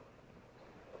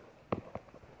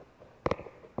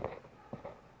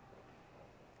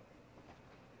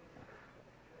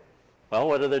 Well,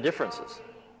 what are the differences?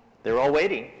 They're all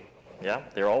waiting. Yeah,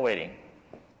 they're all waiting.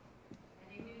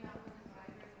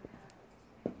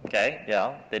 Okay,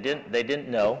 yeah, they didn't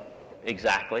know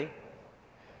exactly.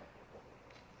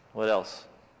 What else?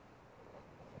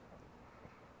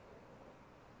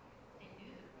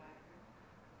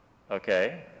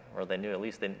 Okay, or they knew at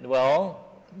least well,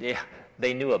 yeah,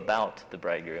 they knew about the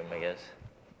bridegroom, I guess.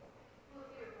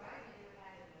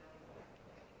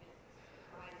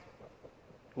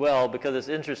 Well, because it's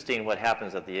interesting what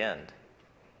happens at the end.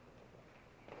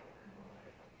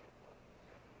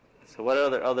 So what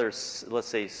are other let's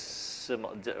say,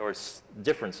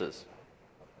 differences?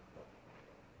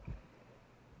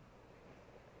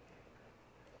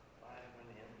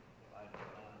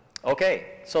 Okay,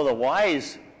 so the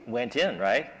wise went in,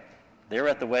 right? They were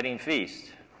at the wedding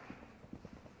feast.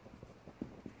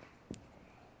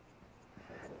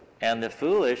 And the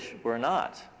foolish were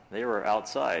not. They were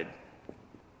outside.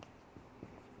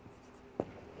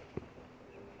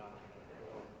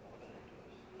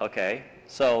 Okay,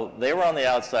 so they were on the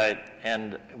outside,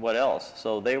 and what else?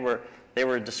 So they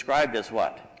were described as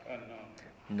what? Unknown.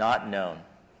 Not known.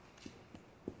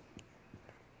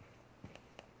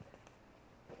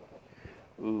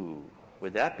 Ooh,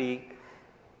 would that be?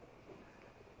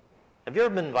 Have you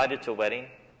ever been invited to a wedding?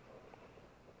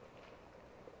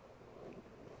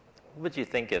 What would you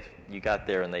think if you got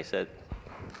there and they said,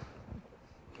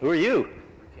 "Who are you?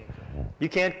 You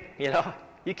can't,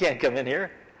 you can't come in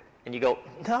here." And you go,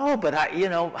 "No, but I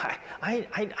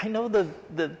know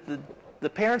the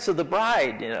parents of the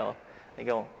bride." They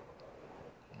go,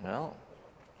 "Well."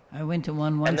 I went to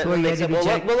one And once then where you they had to said, be "Well,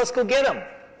 checked. let's go get them."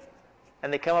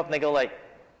 And they come up and they go like,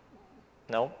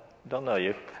 "No, don't know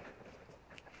you."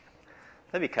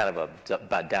 That'd be kind of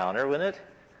a downer, wouldn't it?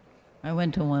 I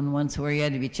went to one once where you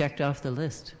had to be checked off the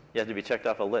list. You have to be checked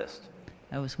off a list.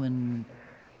 That was when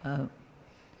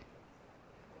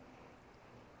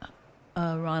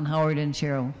Ron Howard and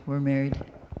Cheryl were married.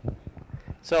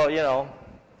 So,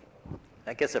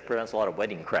 I guess it prevents a lot of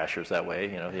wedding crashers that way,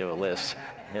 if you have a list,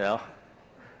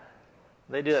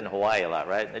 They do that in Hawaii a lot,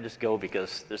 right? They just go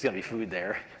because there's going to be food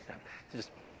there. Just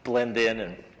blend in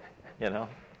and,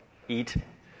 eat.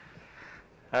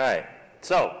 All right.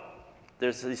 So,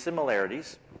 there's these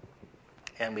similarities,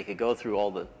 and we could go through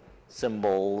all the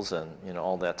symbols and,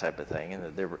 all that type of thing.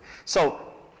 And so,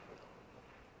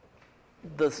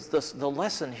 the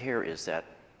lesson here is that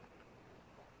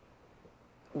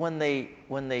when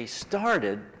they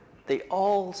started, they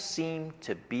all seemed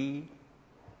to be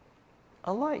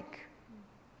alike,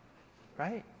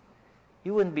 right?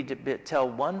 You wouldn't be tell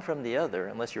one from the other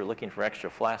unless you're looking for extra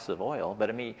flasks of oil.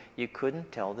 But you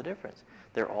couldn't tell the difference.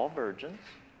 They're all virgins,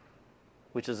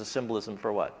 which is a symbolism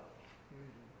for what?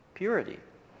 Purity.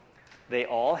 They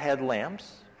all had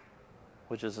lamps,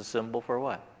 which is a symbol for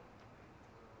what?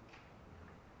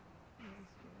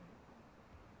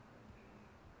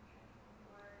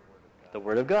 The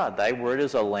Word of God. Thy word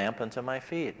is a lamp unto my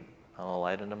feet, and a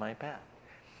light unto my path.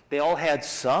 They all had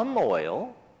some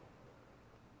oil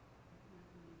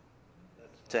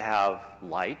to have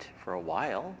light for a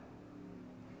while.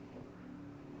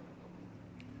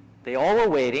 They all were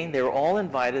waiting. They were all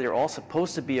invited. They were all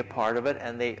supposed to be a part of it,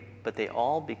 but they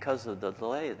all, because of the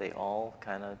delay, they all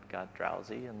kind of got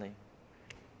drowsy and they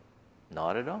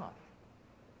nodded off.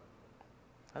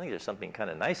 I think there's something kind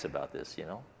of nice about this,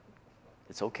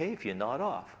 It's okay if you nod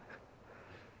off.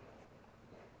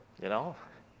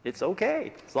 It's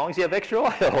okay. As long as you have extra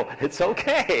oil, it's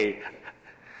okay.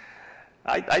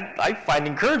 I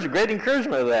find great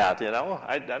encouragement of that,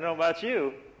 I don't know about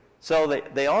you. So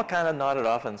they all kind of nodded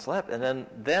off and slept, and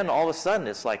then all of a sudden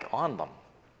it's like on them.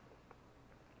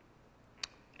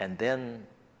 And then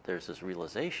there's this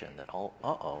realization that,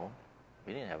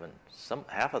 we didn't have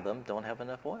half of them don't have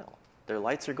enough oil. Their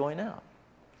lights are going out.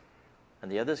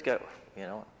 And the others got,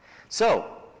 So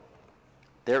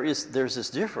there's this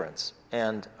difference.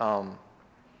 And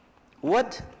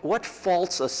what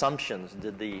false assumptions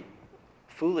did the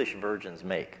foolish virgins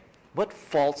make? What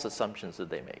false assumptions did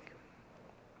they make?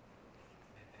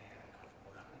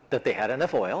 That they had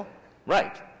enough oil.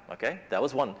 Right. Okay. That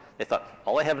was one. They thought,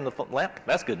 all I have in the lamp,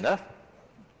 that's good enough.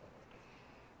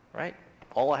 Right?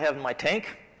 All I have in my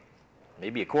tank,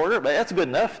 maybe a quarter, but that's good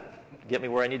enough. Get me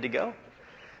where I need to go.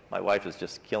 My wife is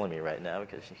just killing me right now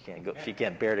because she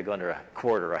can't bear to go under a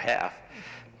quarter or a half.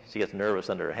 She gets nervous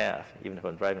under a half, even if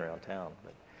I'm driving around town.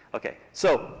 But, okay.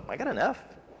 So, I got enough.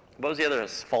 What was the other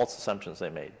false assumptions they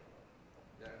made?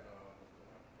 The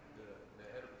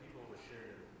head of people were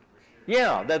sharing.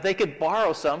 Yeah, that they could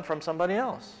borrow some from somebody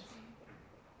else.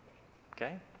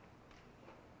 Okay?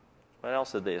 What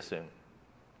else did they assume?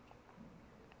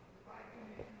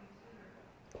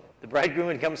 The bridegroom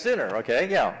would come sooner. Okay,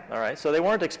 yeah, all right. So they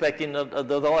weren't expecting the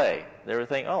delay. They were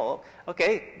thinking, oh,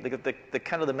 okay, the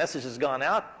kind of the message has gone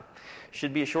out.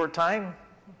 Should be a short time.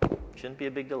 Shouldn't be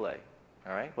a big delay.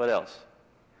 All right, what else?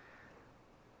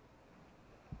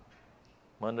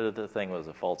 One other thing was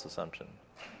a false assumption.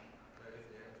 That if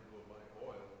they had to go buy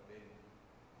oil, then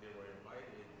they were invited,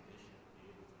 they should be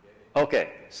able to get it.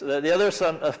 Okay, so the other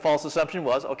false assumption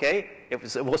was, okay,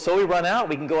 so we run out,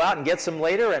 we can go out and get some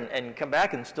later and come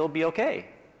back and still be okay.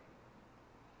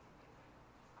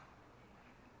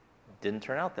 Didn't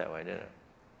turn out that way, did it?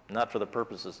 Not for the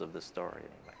purposes of this story,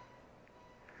 anyway.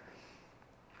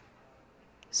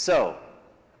 So,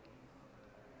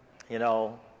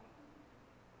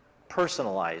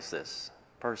 personalize this.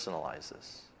 Personalize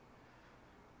this.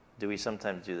 Do we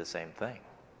sometimes do the same thing?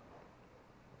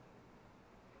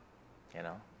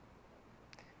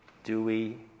 Do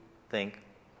we think,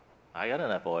 I got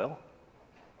enough oil.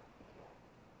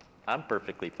 I'm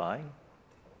perfectly fine.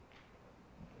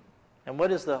 And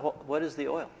what is the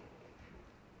oil?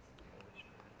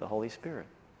 The Holy Spirit.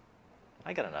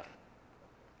 I got enough.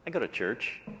 I go to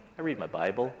church. I read my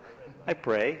Bible. I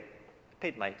pray. I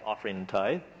paid my offering and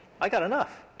tithe. I got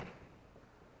enough.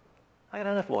 I got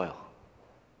enough oil.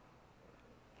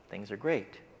 Things are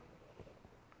great.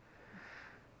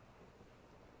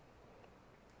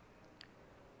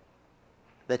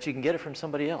 That you can get it from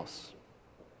somebody else.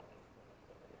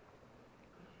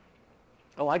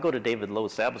 Oh, I go to David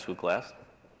Lowe's Sabbath school class.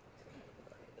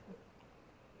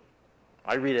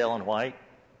 I read Ellen White.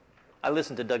 I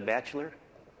listen to Doug Batchelor.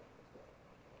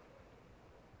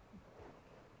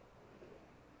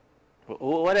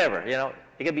 Whatever,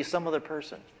 it could be some other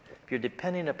person. If you're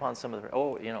depending upon some other,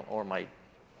 or my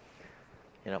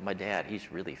dad,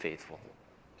 he's really faithful.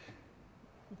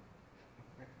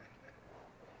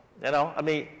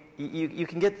 You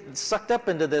can get sucked up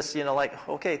into this, like,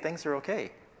 okay, things are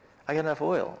okay. I got enough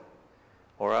oil.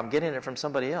 Or I'm getting it from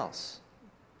somebody else.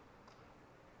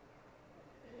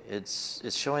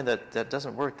 It's showing that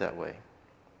doesn't work that way.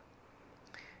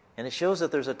 And it shows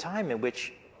that there's a time in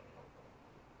which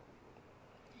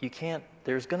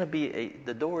there's going to be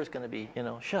the door is going to be,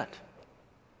 shut.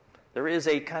 There is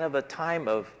a kind of a time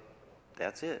of,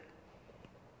 that's it.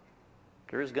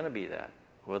 There is going to be that.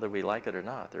 Whether we like it or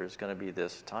not, there is going to be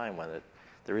this time when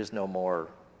there is no more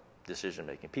decision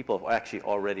making. People have actually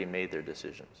already made their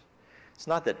decisions. It's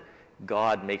not that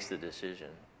God makes the decision.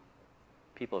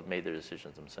 People have made their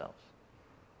decisions themselves.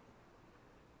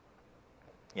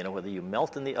 Whether you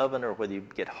melt in the oven or whether you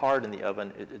get hard in the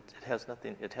oven, it has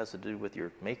nothing. It has to do with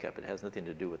your makeup. It has nothing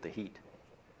to do with the heat.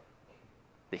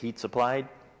 The heat supplied,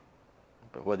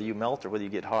 but whether you melt or whether you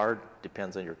get hard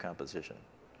depends on your composition.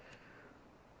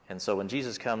 And so when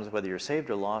Jesus comes, whether you're saved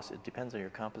or lost, it depends on your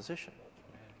composition.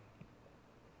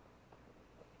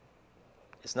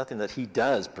 It's nothing that he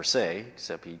does per se,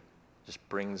 except he just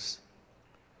brings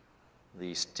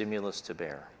the stimulus to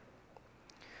bear.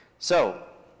 So,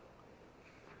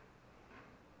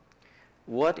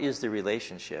 what is the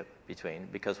relationship between,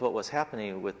 because what was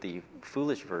happening with the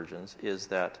foolish virgins is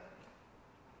that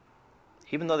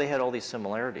even though they had all these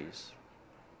similarities,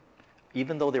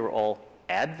 even though they were all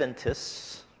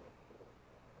Adventists,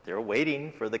 they were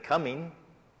waiting for the coming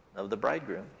of the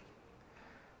bridegroom,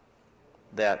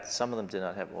 that some of them did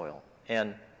not have oil.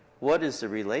 And what is the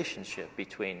relationship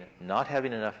between not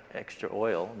having enough extra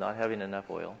oil, not having enough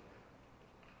oil,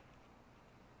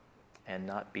 and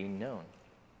not being known?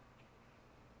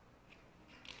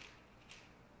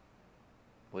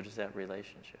 What is that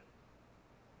relationship?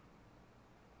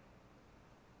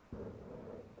 I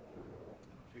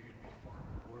figured it'd be far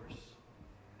worse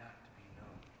not to be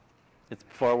known. It's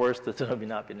far worse to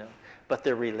not be known. But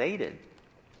they're related.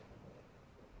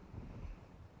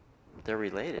 They're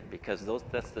related because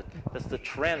that's the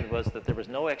trend was that there was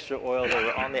no extra oil. They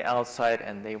were on the outside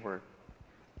and they were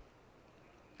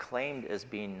claimed as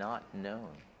being not known.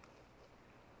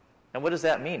 And what does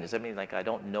that mean? Does that mean like I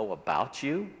don't know about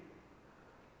you?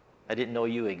 I didn't know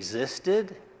you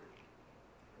existed?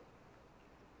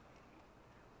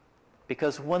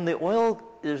 Because when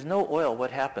there's no oil,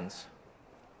 what happens?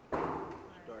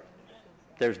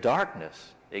 There's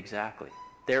darkness, exactly.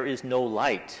 There is no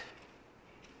light.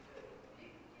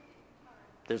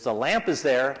 There's a lamp is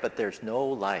there, but there's no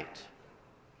light.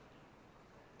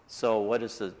 So what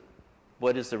is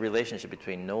the relationship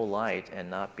between no light and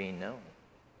not being known?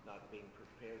 Not being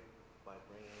prepared by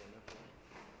bringing enough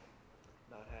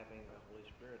light. Not having the Holy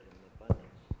Spirit in abundance.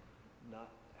 Not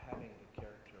having the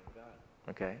character of God.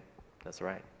 Okay, that's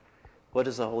right. What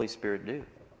does the Holy Spirit do?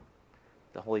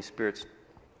 The Holy Spirit's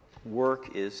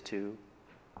work is to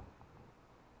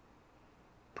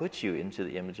put you into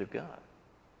the image of God,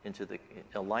 into the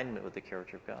alignment with the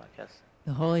character of God. Yes?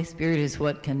 The Holy Spirit is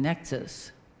what connects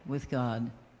us with God.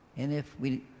 And if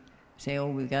we say, oh,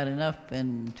 we've got enough,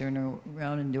 and turn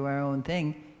around and do our own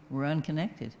thing, we're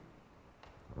unconnected.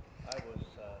 I was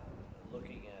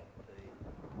looking at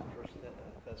the First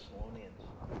Thessalonians,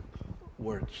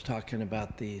 where it's talking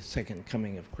about the second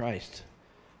coming of Christ.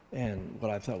 And what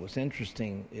I thought was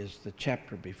interesting is the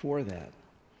chapter before that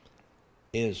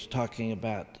is talking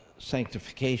about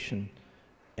sanctification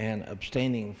and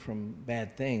abstaining from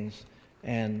bad things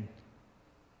and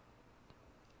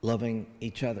loving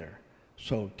each other.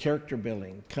 So character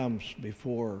building comes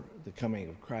before the coming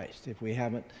of Christ. If we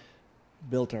haven't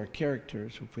built our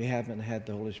characters, if we haven't had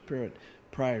the Holy Spirit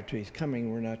prior to his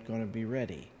coming, we're not going to be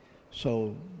ready.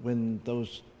 So when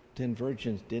those 10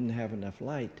 virgins didn't have enough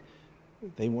light,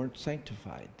 they weren't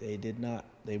sanctified. They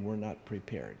were not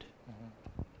prepared.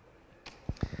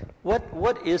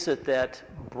 What is it that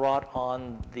brought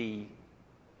on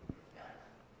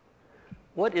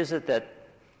what is it that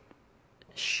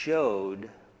showed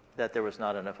that there was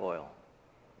not enough oil?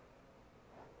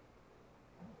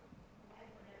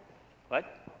 What?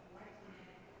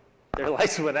 Their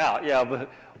lights went out, yeah,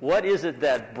 but what is it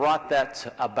that brought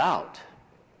that about?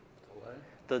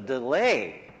 The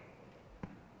delay.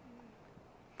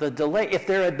 The delay. If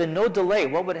there had been no delay,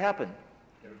 what would happen?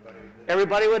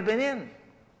 Everybody would have been in.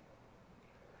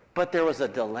 But there was a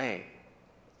delay.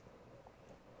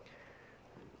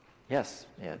 Yes,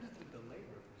 yeah.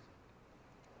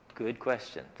 Good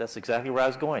question. That's exactly where I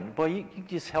was going. Boy, you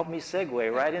just helped me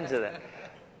segue right into that.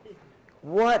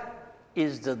 What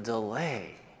is the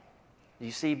delay?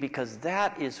 You see, because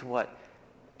that is what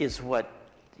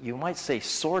you might say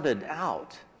sorted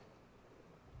out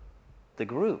the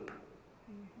group.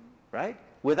 Right?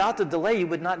 Without the delay, you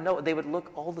would not know. They would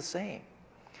look all the same.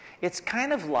 It's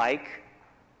kind of like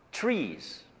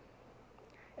trees.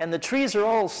 And the trees are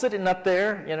all sitting up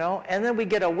there, and then we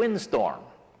get a windstorm.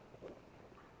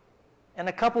 And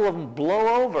a couple of them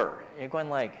blow over. You're going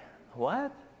like,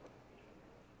 what?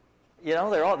 They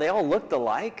all looked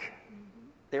alike.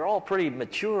 They're all pretty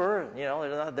mature.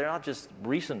 They're not just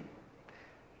recent.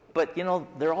 But,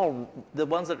 they're all, the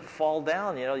ones that fall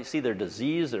down, you see they're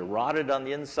diseased, they're rotted on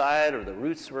the inside, or the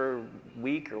roots were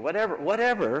weak, or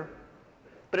whatever.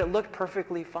 But it looked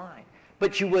perfectly fine.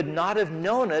 But you would not have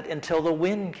known it until the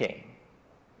wind came.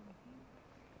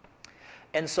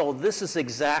 And so this is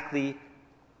exactly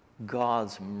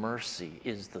God's mercy,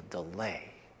 is the delay.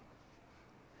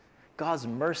 God's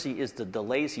mercy is the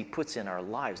delays he puts in our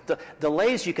lives. The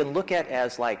delays you can look at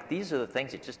as like, these are the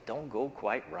things that just don't go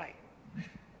quite right.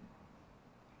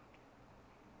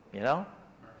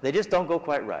 They just don't go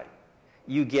quite right.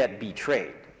 You get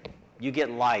betrayed. You get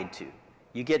lied to.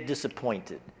 You get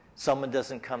disappointed. Someone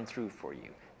doesn't come through for you.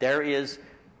 There is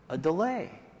a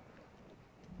delay.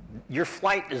 Your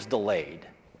flight is delayed.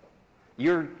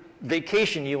 Your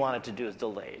vacation you wanted to do is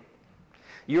delayed.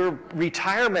 Your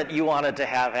retirement you wanted to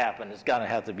have happen is going to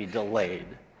have to be delayed.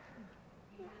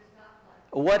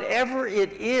 Whatever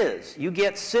it is, you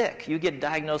get sick, you get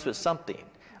diagnosed with something,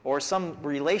 or some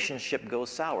relationship goes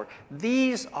sour.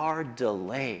 These are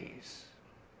delays.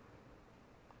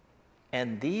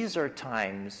 And these are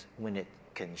times when it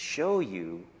can show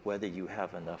you whether you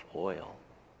have enough oil.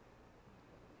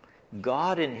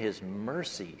 God in his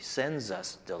mercy sends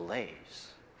us delays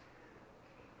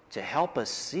to help us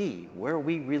see where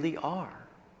we really are.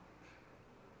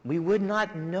 We would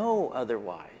not know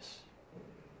otherwise.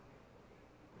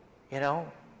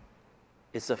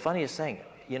 It's the funniest thing.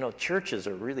 Churches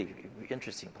are really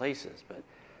interesting places, but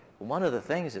one of the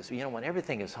things is, when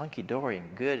everything is hunky-dory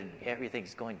and good and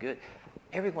everything's going good,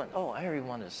 everyone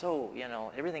is so,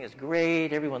 everything is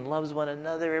great, everyone loves one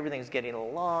another, everything's getting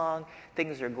along,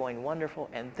 things are going wonderful,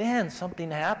 and then something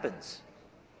happens.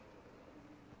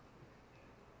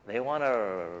 They want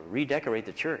to redecorate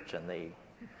the church, and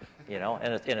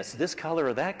and it's this color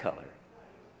or that color.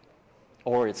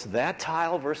 Or it's that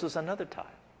tile versus another tile.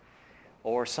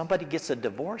 Or somebody gets a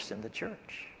divorce in the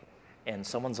church, and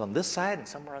someone's on this side and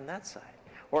some are on that side.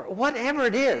 Or whatever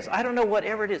it is. I don't know,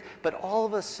 whatever it is. But all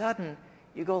of a sudden,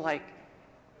 you go like,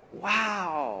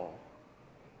 wow,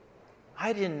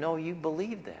 I didn't know you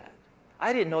believed that.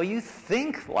 I didn't know you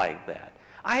think like that.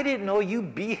 I didn't know you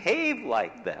behave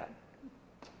like that.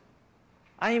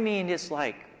 I mean, it's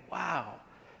like, wow.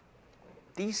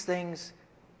 These things,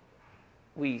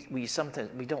 we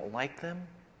sometimes, we don't like them,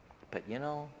 but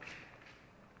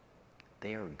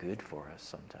they are good for us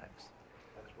sometimes.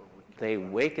 They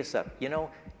wake us up. You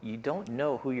don't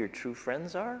know who your true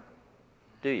friends are,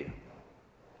 do you?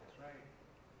 That's right.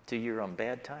 Till you're on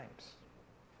bad times.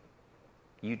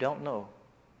 You don't know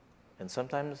And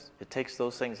sometimes it takes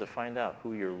those things to find out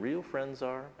who your real friends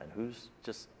are and who's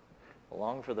just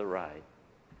along for the ride.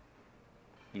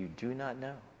 You do not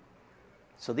know.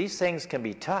 So these things can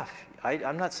be tough.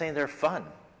 I'm not saying they're fun.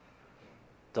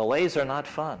 Delays are not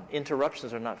fun.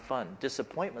 Interruptions are not fun.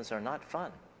 Disappointments are not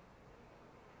fun.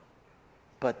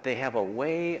 But they have a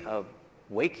way of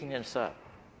waking us up,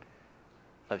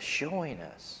 of showing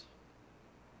us,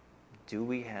 do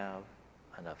we have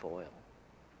enough oil?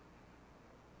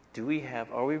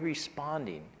 Are we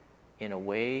responding in a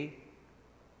way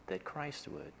that Christ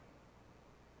would?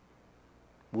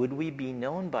 Would we be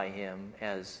known by him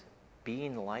as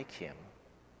being like him?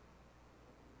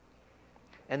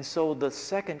 And so the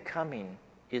second coming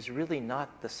is really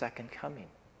not the second coming.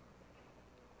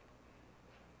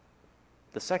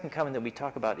 The second coming that we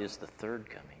talk about is the third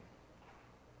coming.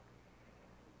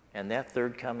 And that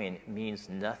third coming means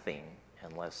nothing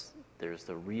unless there's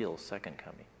the real second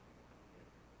coming.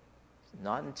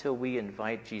 Not until we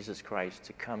invite Jesus Christ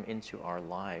to come into our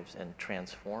lives and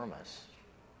transform us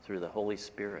through the Holy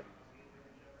Spirit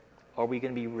are we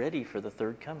going to be ready for the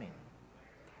third coming.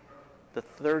 The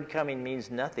third coming means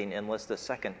nothing unless the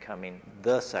second coming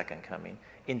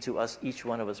into us, each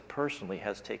one of us personally,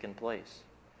 has taken place.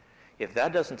 If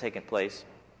that doesn't take place,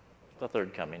 the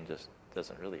third coming just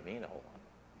doesn't really mean a whole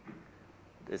lot.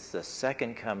 It's the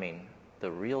second coming,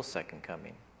 the real second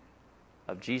coming,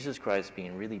 of Jesus Christ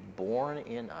being really born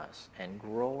in us and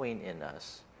growing in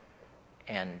us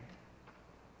and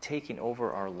taking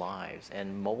over our lives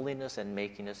and molding us and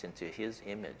making us into his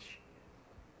image.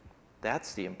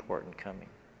 That's the important coming.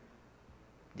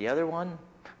 The other one,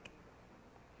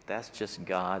 that's just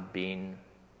God being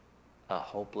a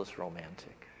hopeless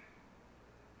romantic.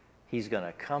 He's going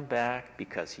to come back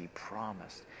because he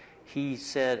promised. He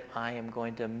said, I am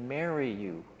going to marry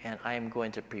you, and I am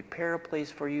going to prepare a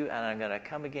place for you, and I'm going to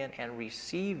come again and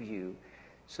receive you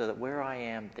so that where I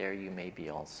am, there you may be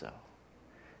also.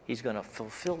 He's going to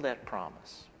fulfill that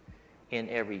promise. In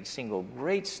every single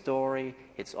great story,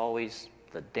 it's always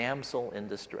the damsel in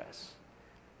distress.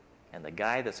 And the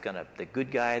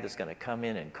good guy that's going to come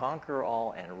in and conquer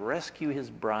all and rescue his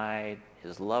bride,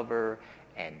 his lover,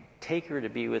 and take her to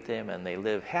be with him, and they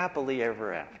live happily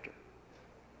ever after.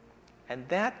 And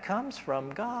that comes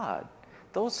from God.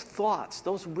 Those thoughts,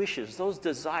 those wishes, those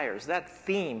desires, that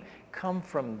theme come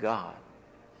from God,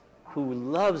 who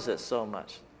loves us so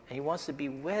much. And he wants to be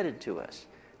wedded to us,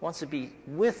 wants to be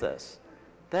with us.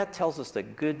 That tells us the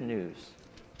good news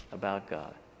about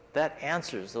God. That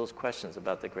answers those questions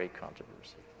about the great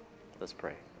controversy. Let's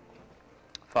pray.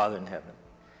 Father in heaven,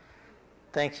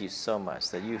 thank you so much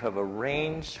that you have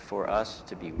arranged for us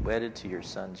to be wedded to your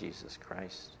Son, Jesus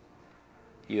Christ.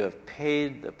 You have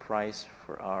paid the price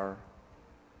for our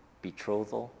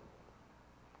betrothal.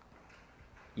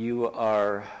 You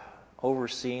are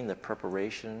overseeing the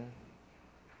preparation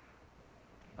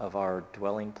of our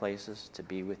dwelling places to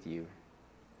be with you.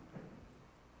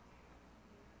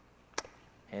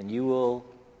 And you will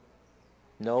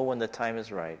know when the time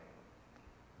is right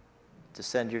to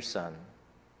send your Son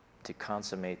to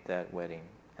consummate that wedding,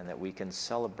 and that we can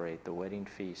celebrate the wedding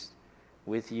feast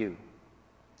with you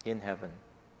in heaven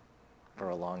for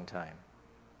a long time.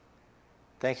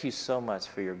 Thank you so much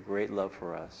for your great love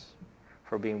for us,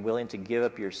 for being willing to give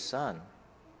up your Son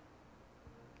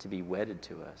to be wedded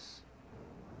to us.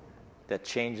 That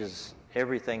changes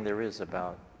everything there is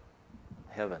about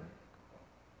heaven.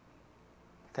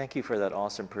 Thank you for that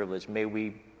awesome privilege. May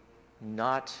we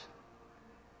not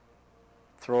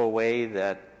throw away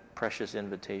that precious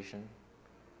invitation.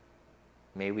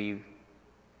 May we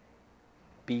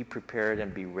be prepared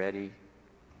and be ready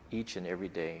each and every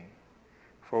day,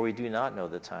 for we do not know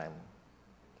the time.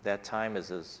 That time is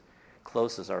as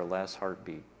close as our last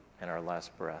heartbeat and our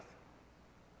last breath.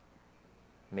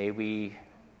 May we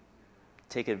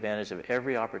take advantage of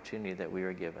every opportunity that we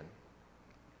are given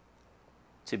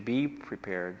to be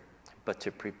prepared, but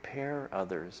to prepare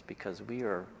others, because we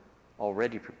are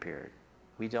already prepared.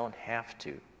 We don't have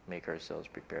to make ourselves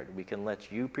prepared. We can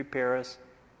let you prepare us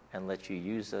and let you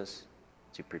use us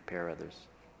to prepare others.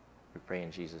 We pray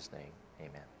in Jesus' name.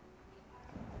 Amen.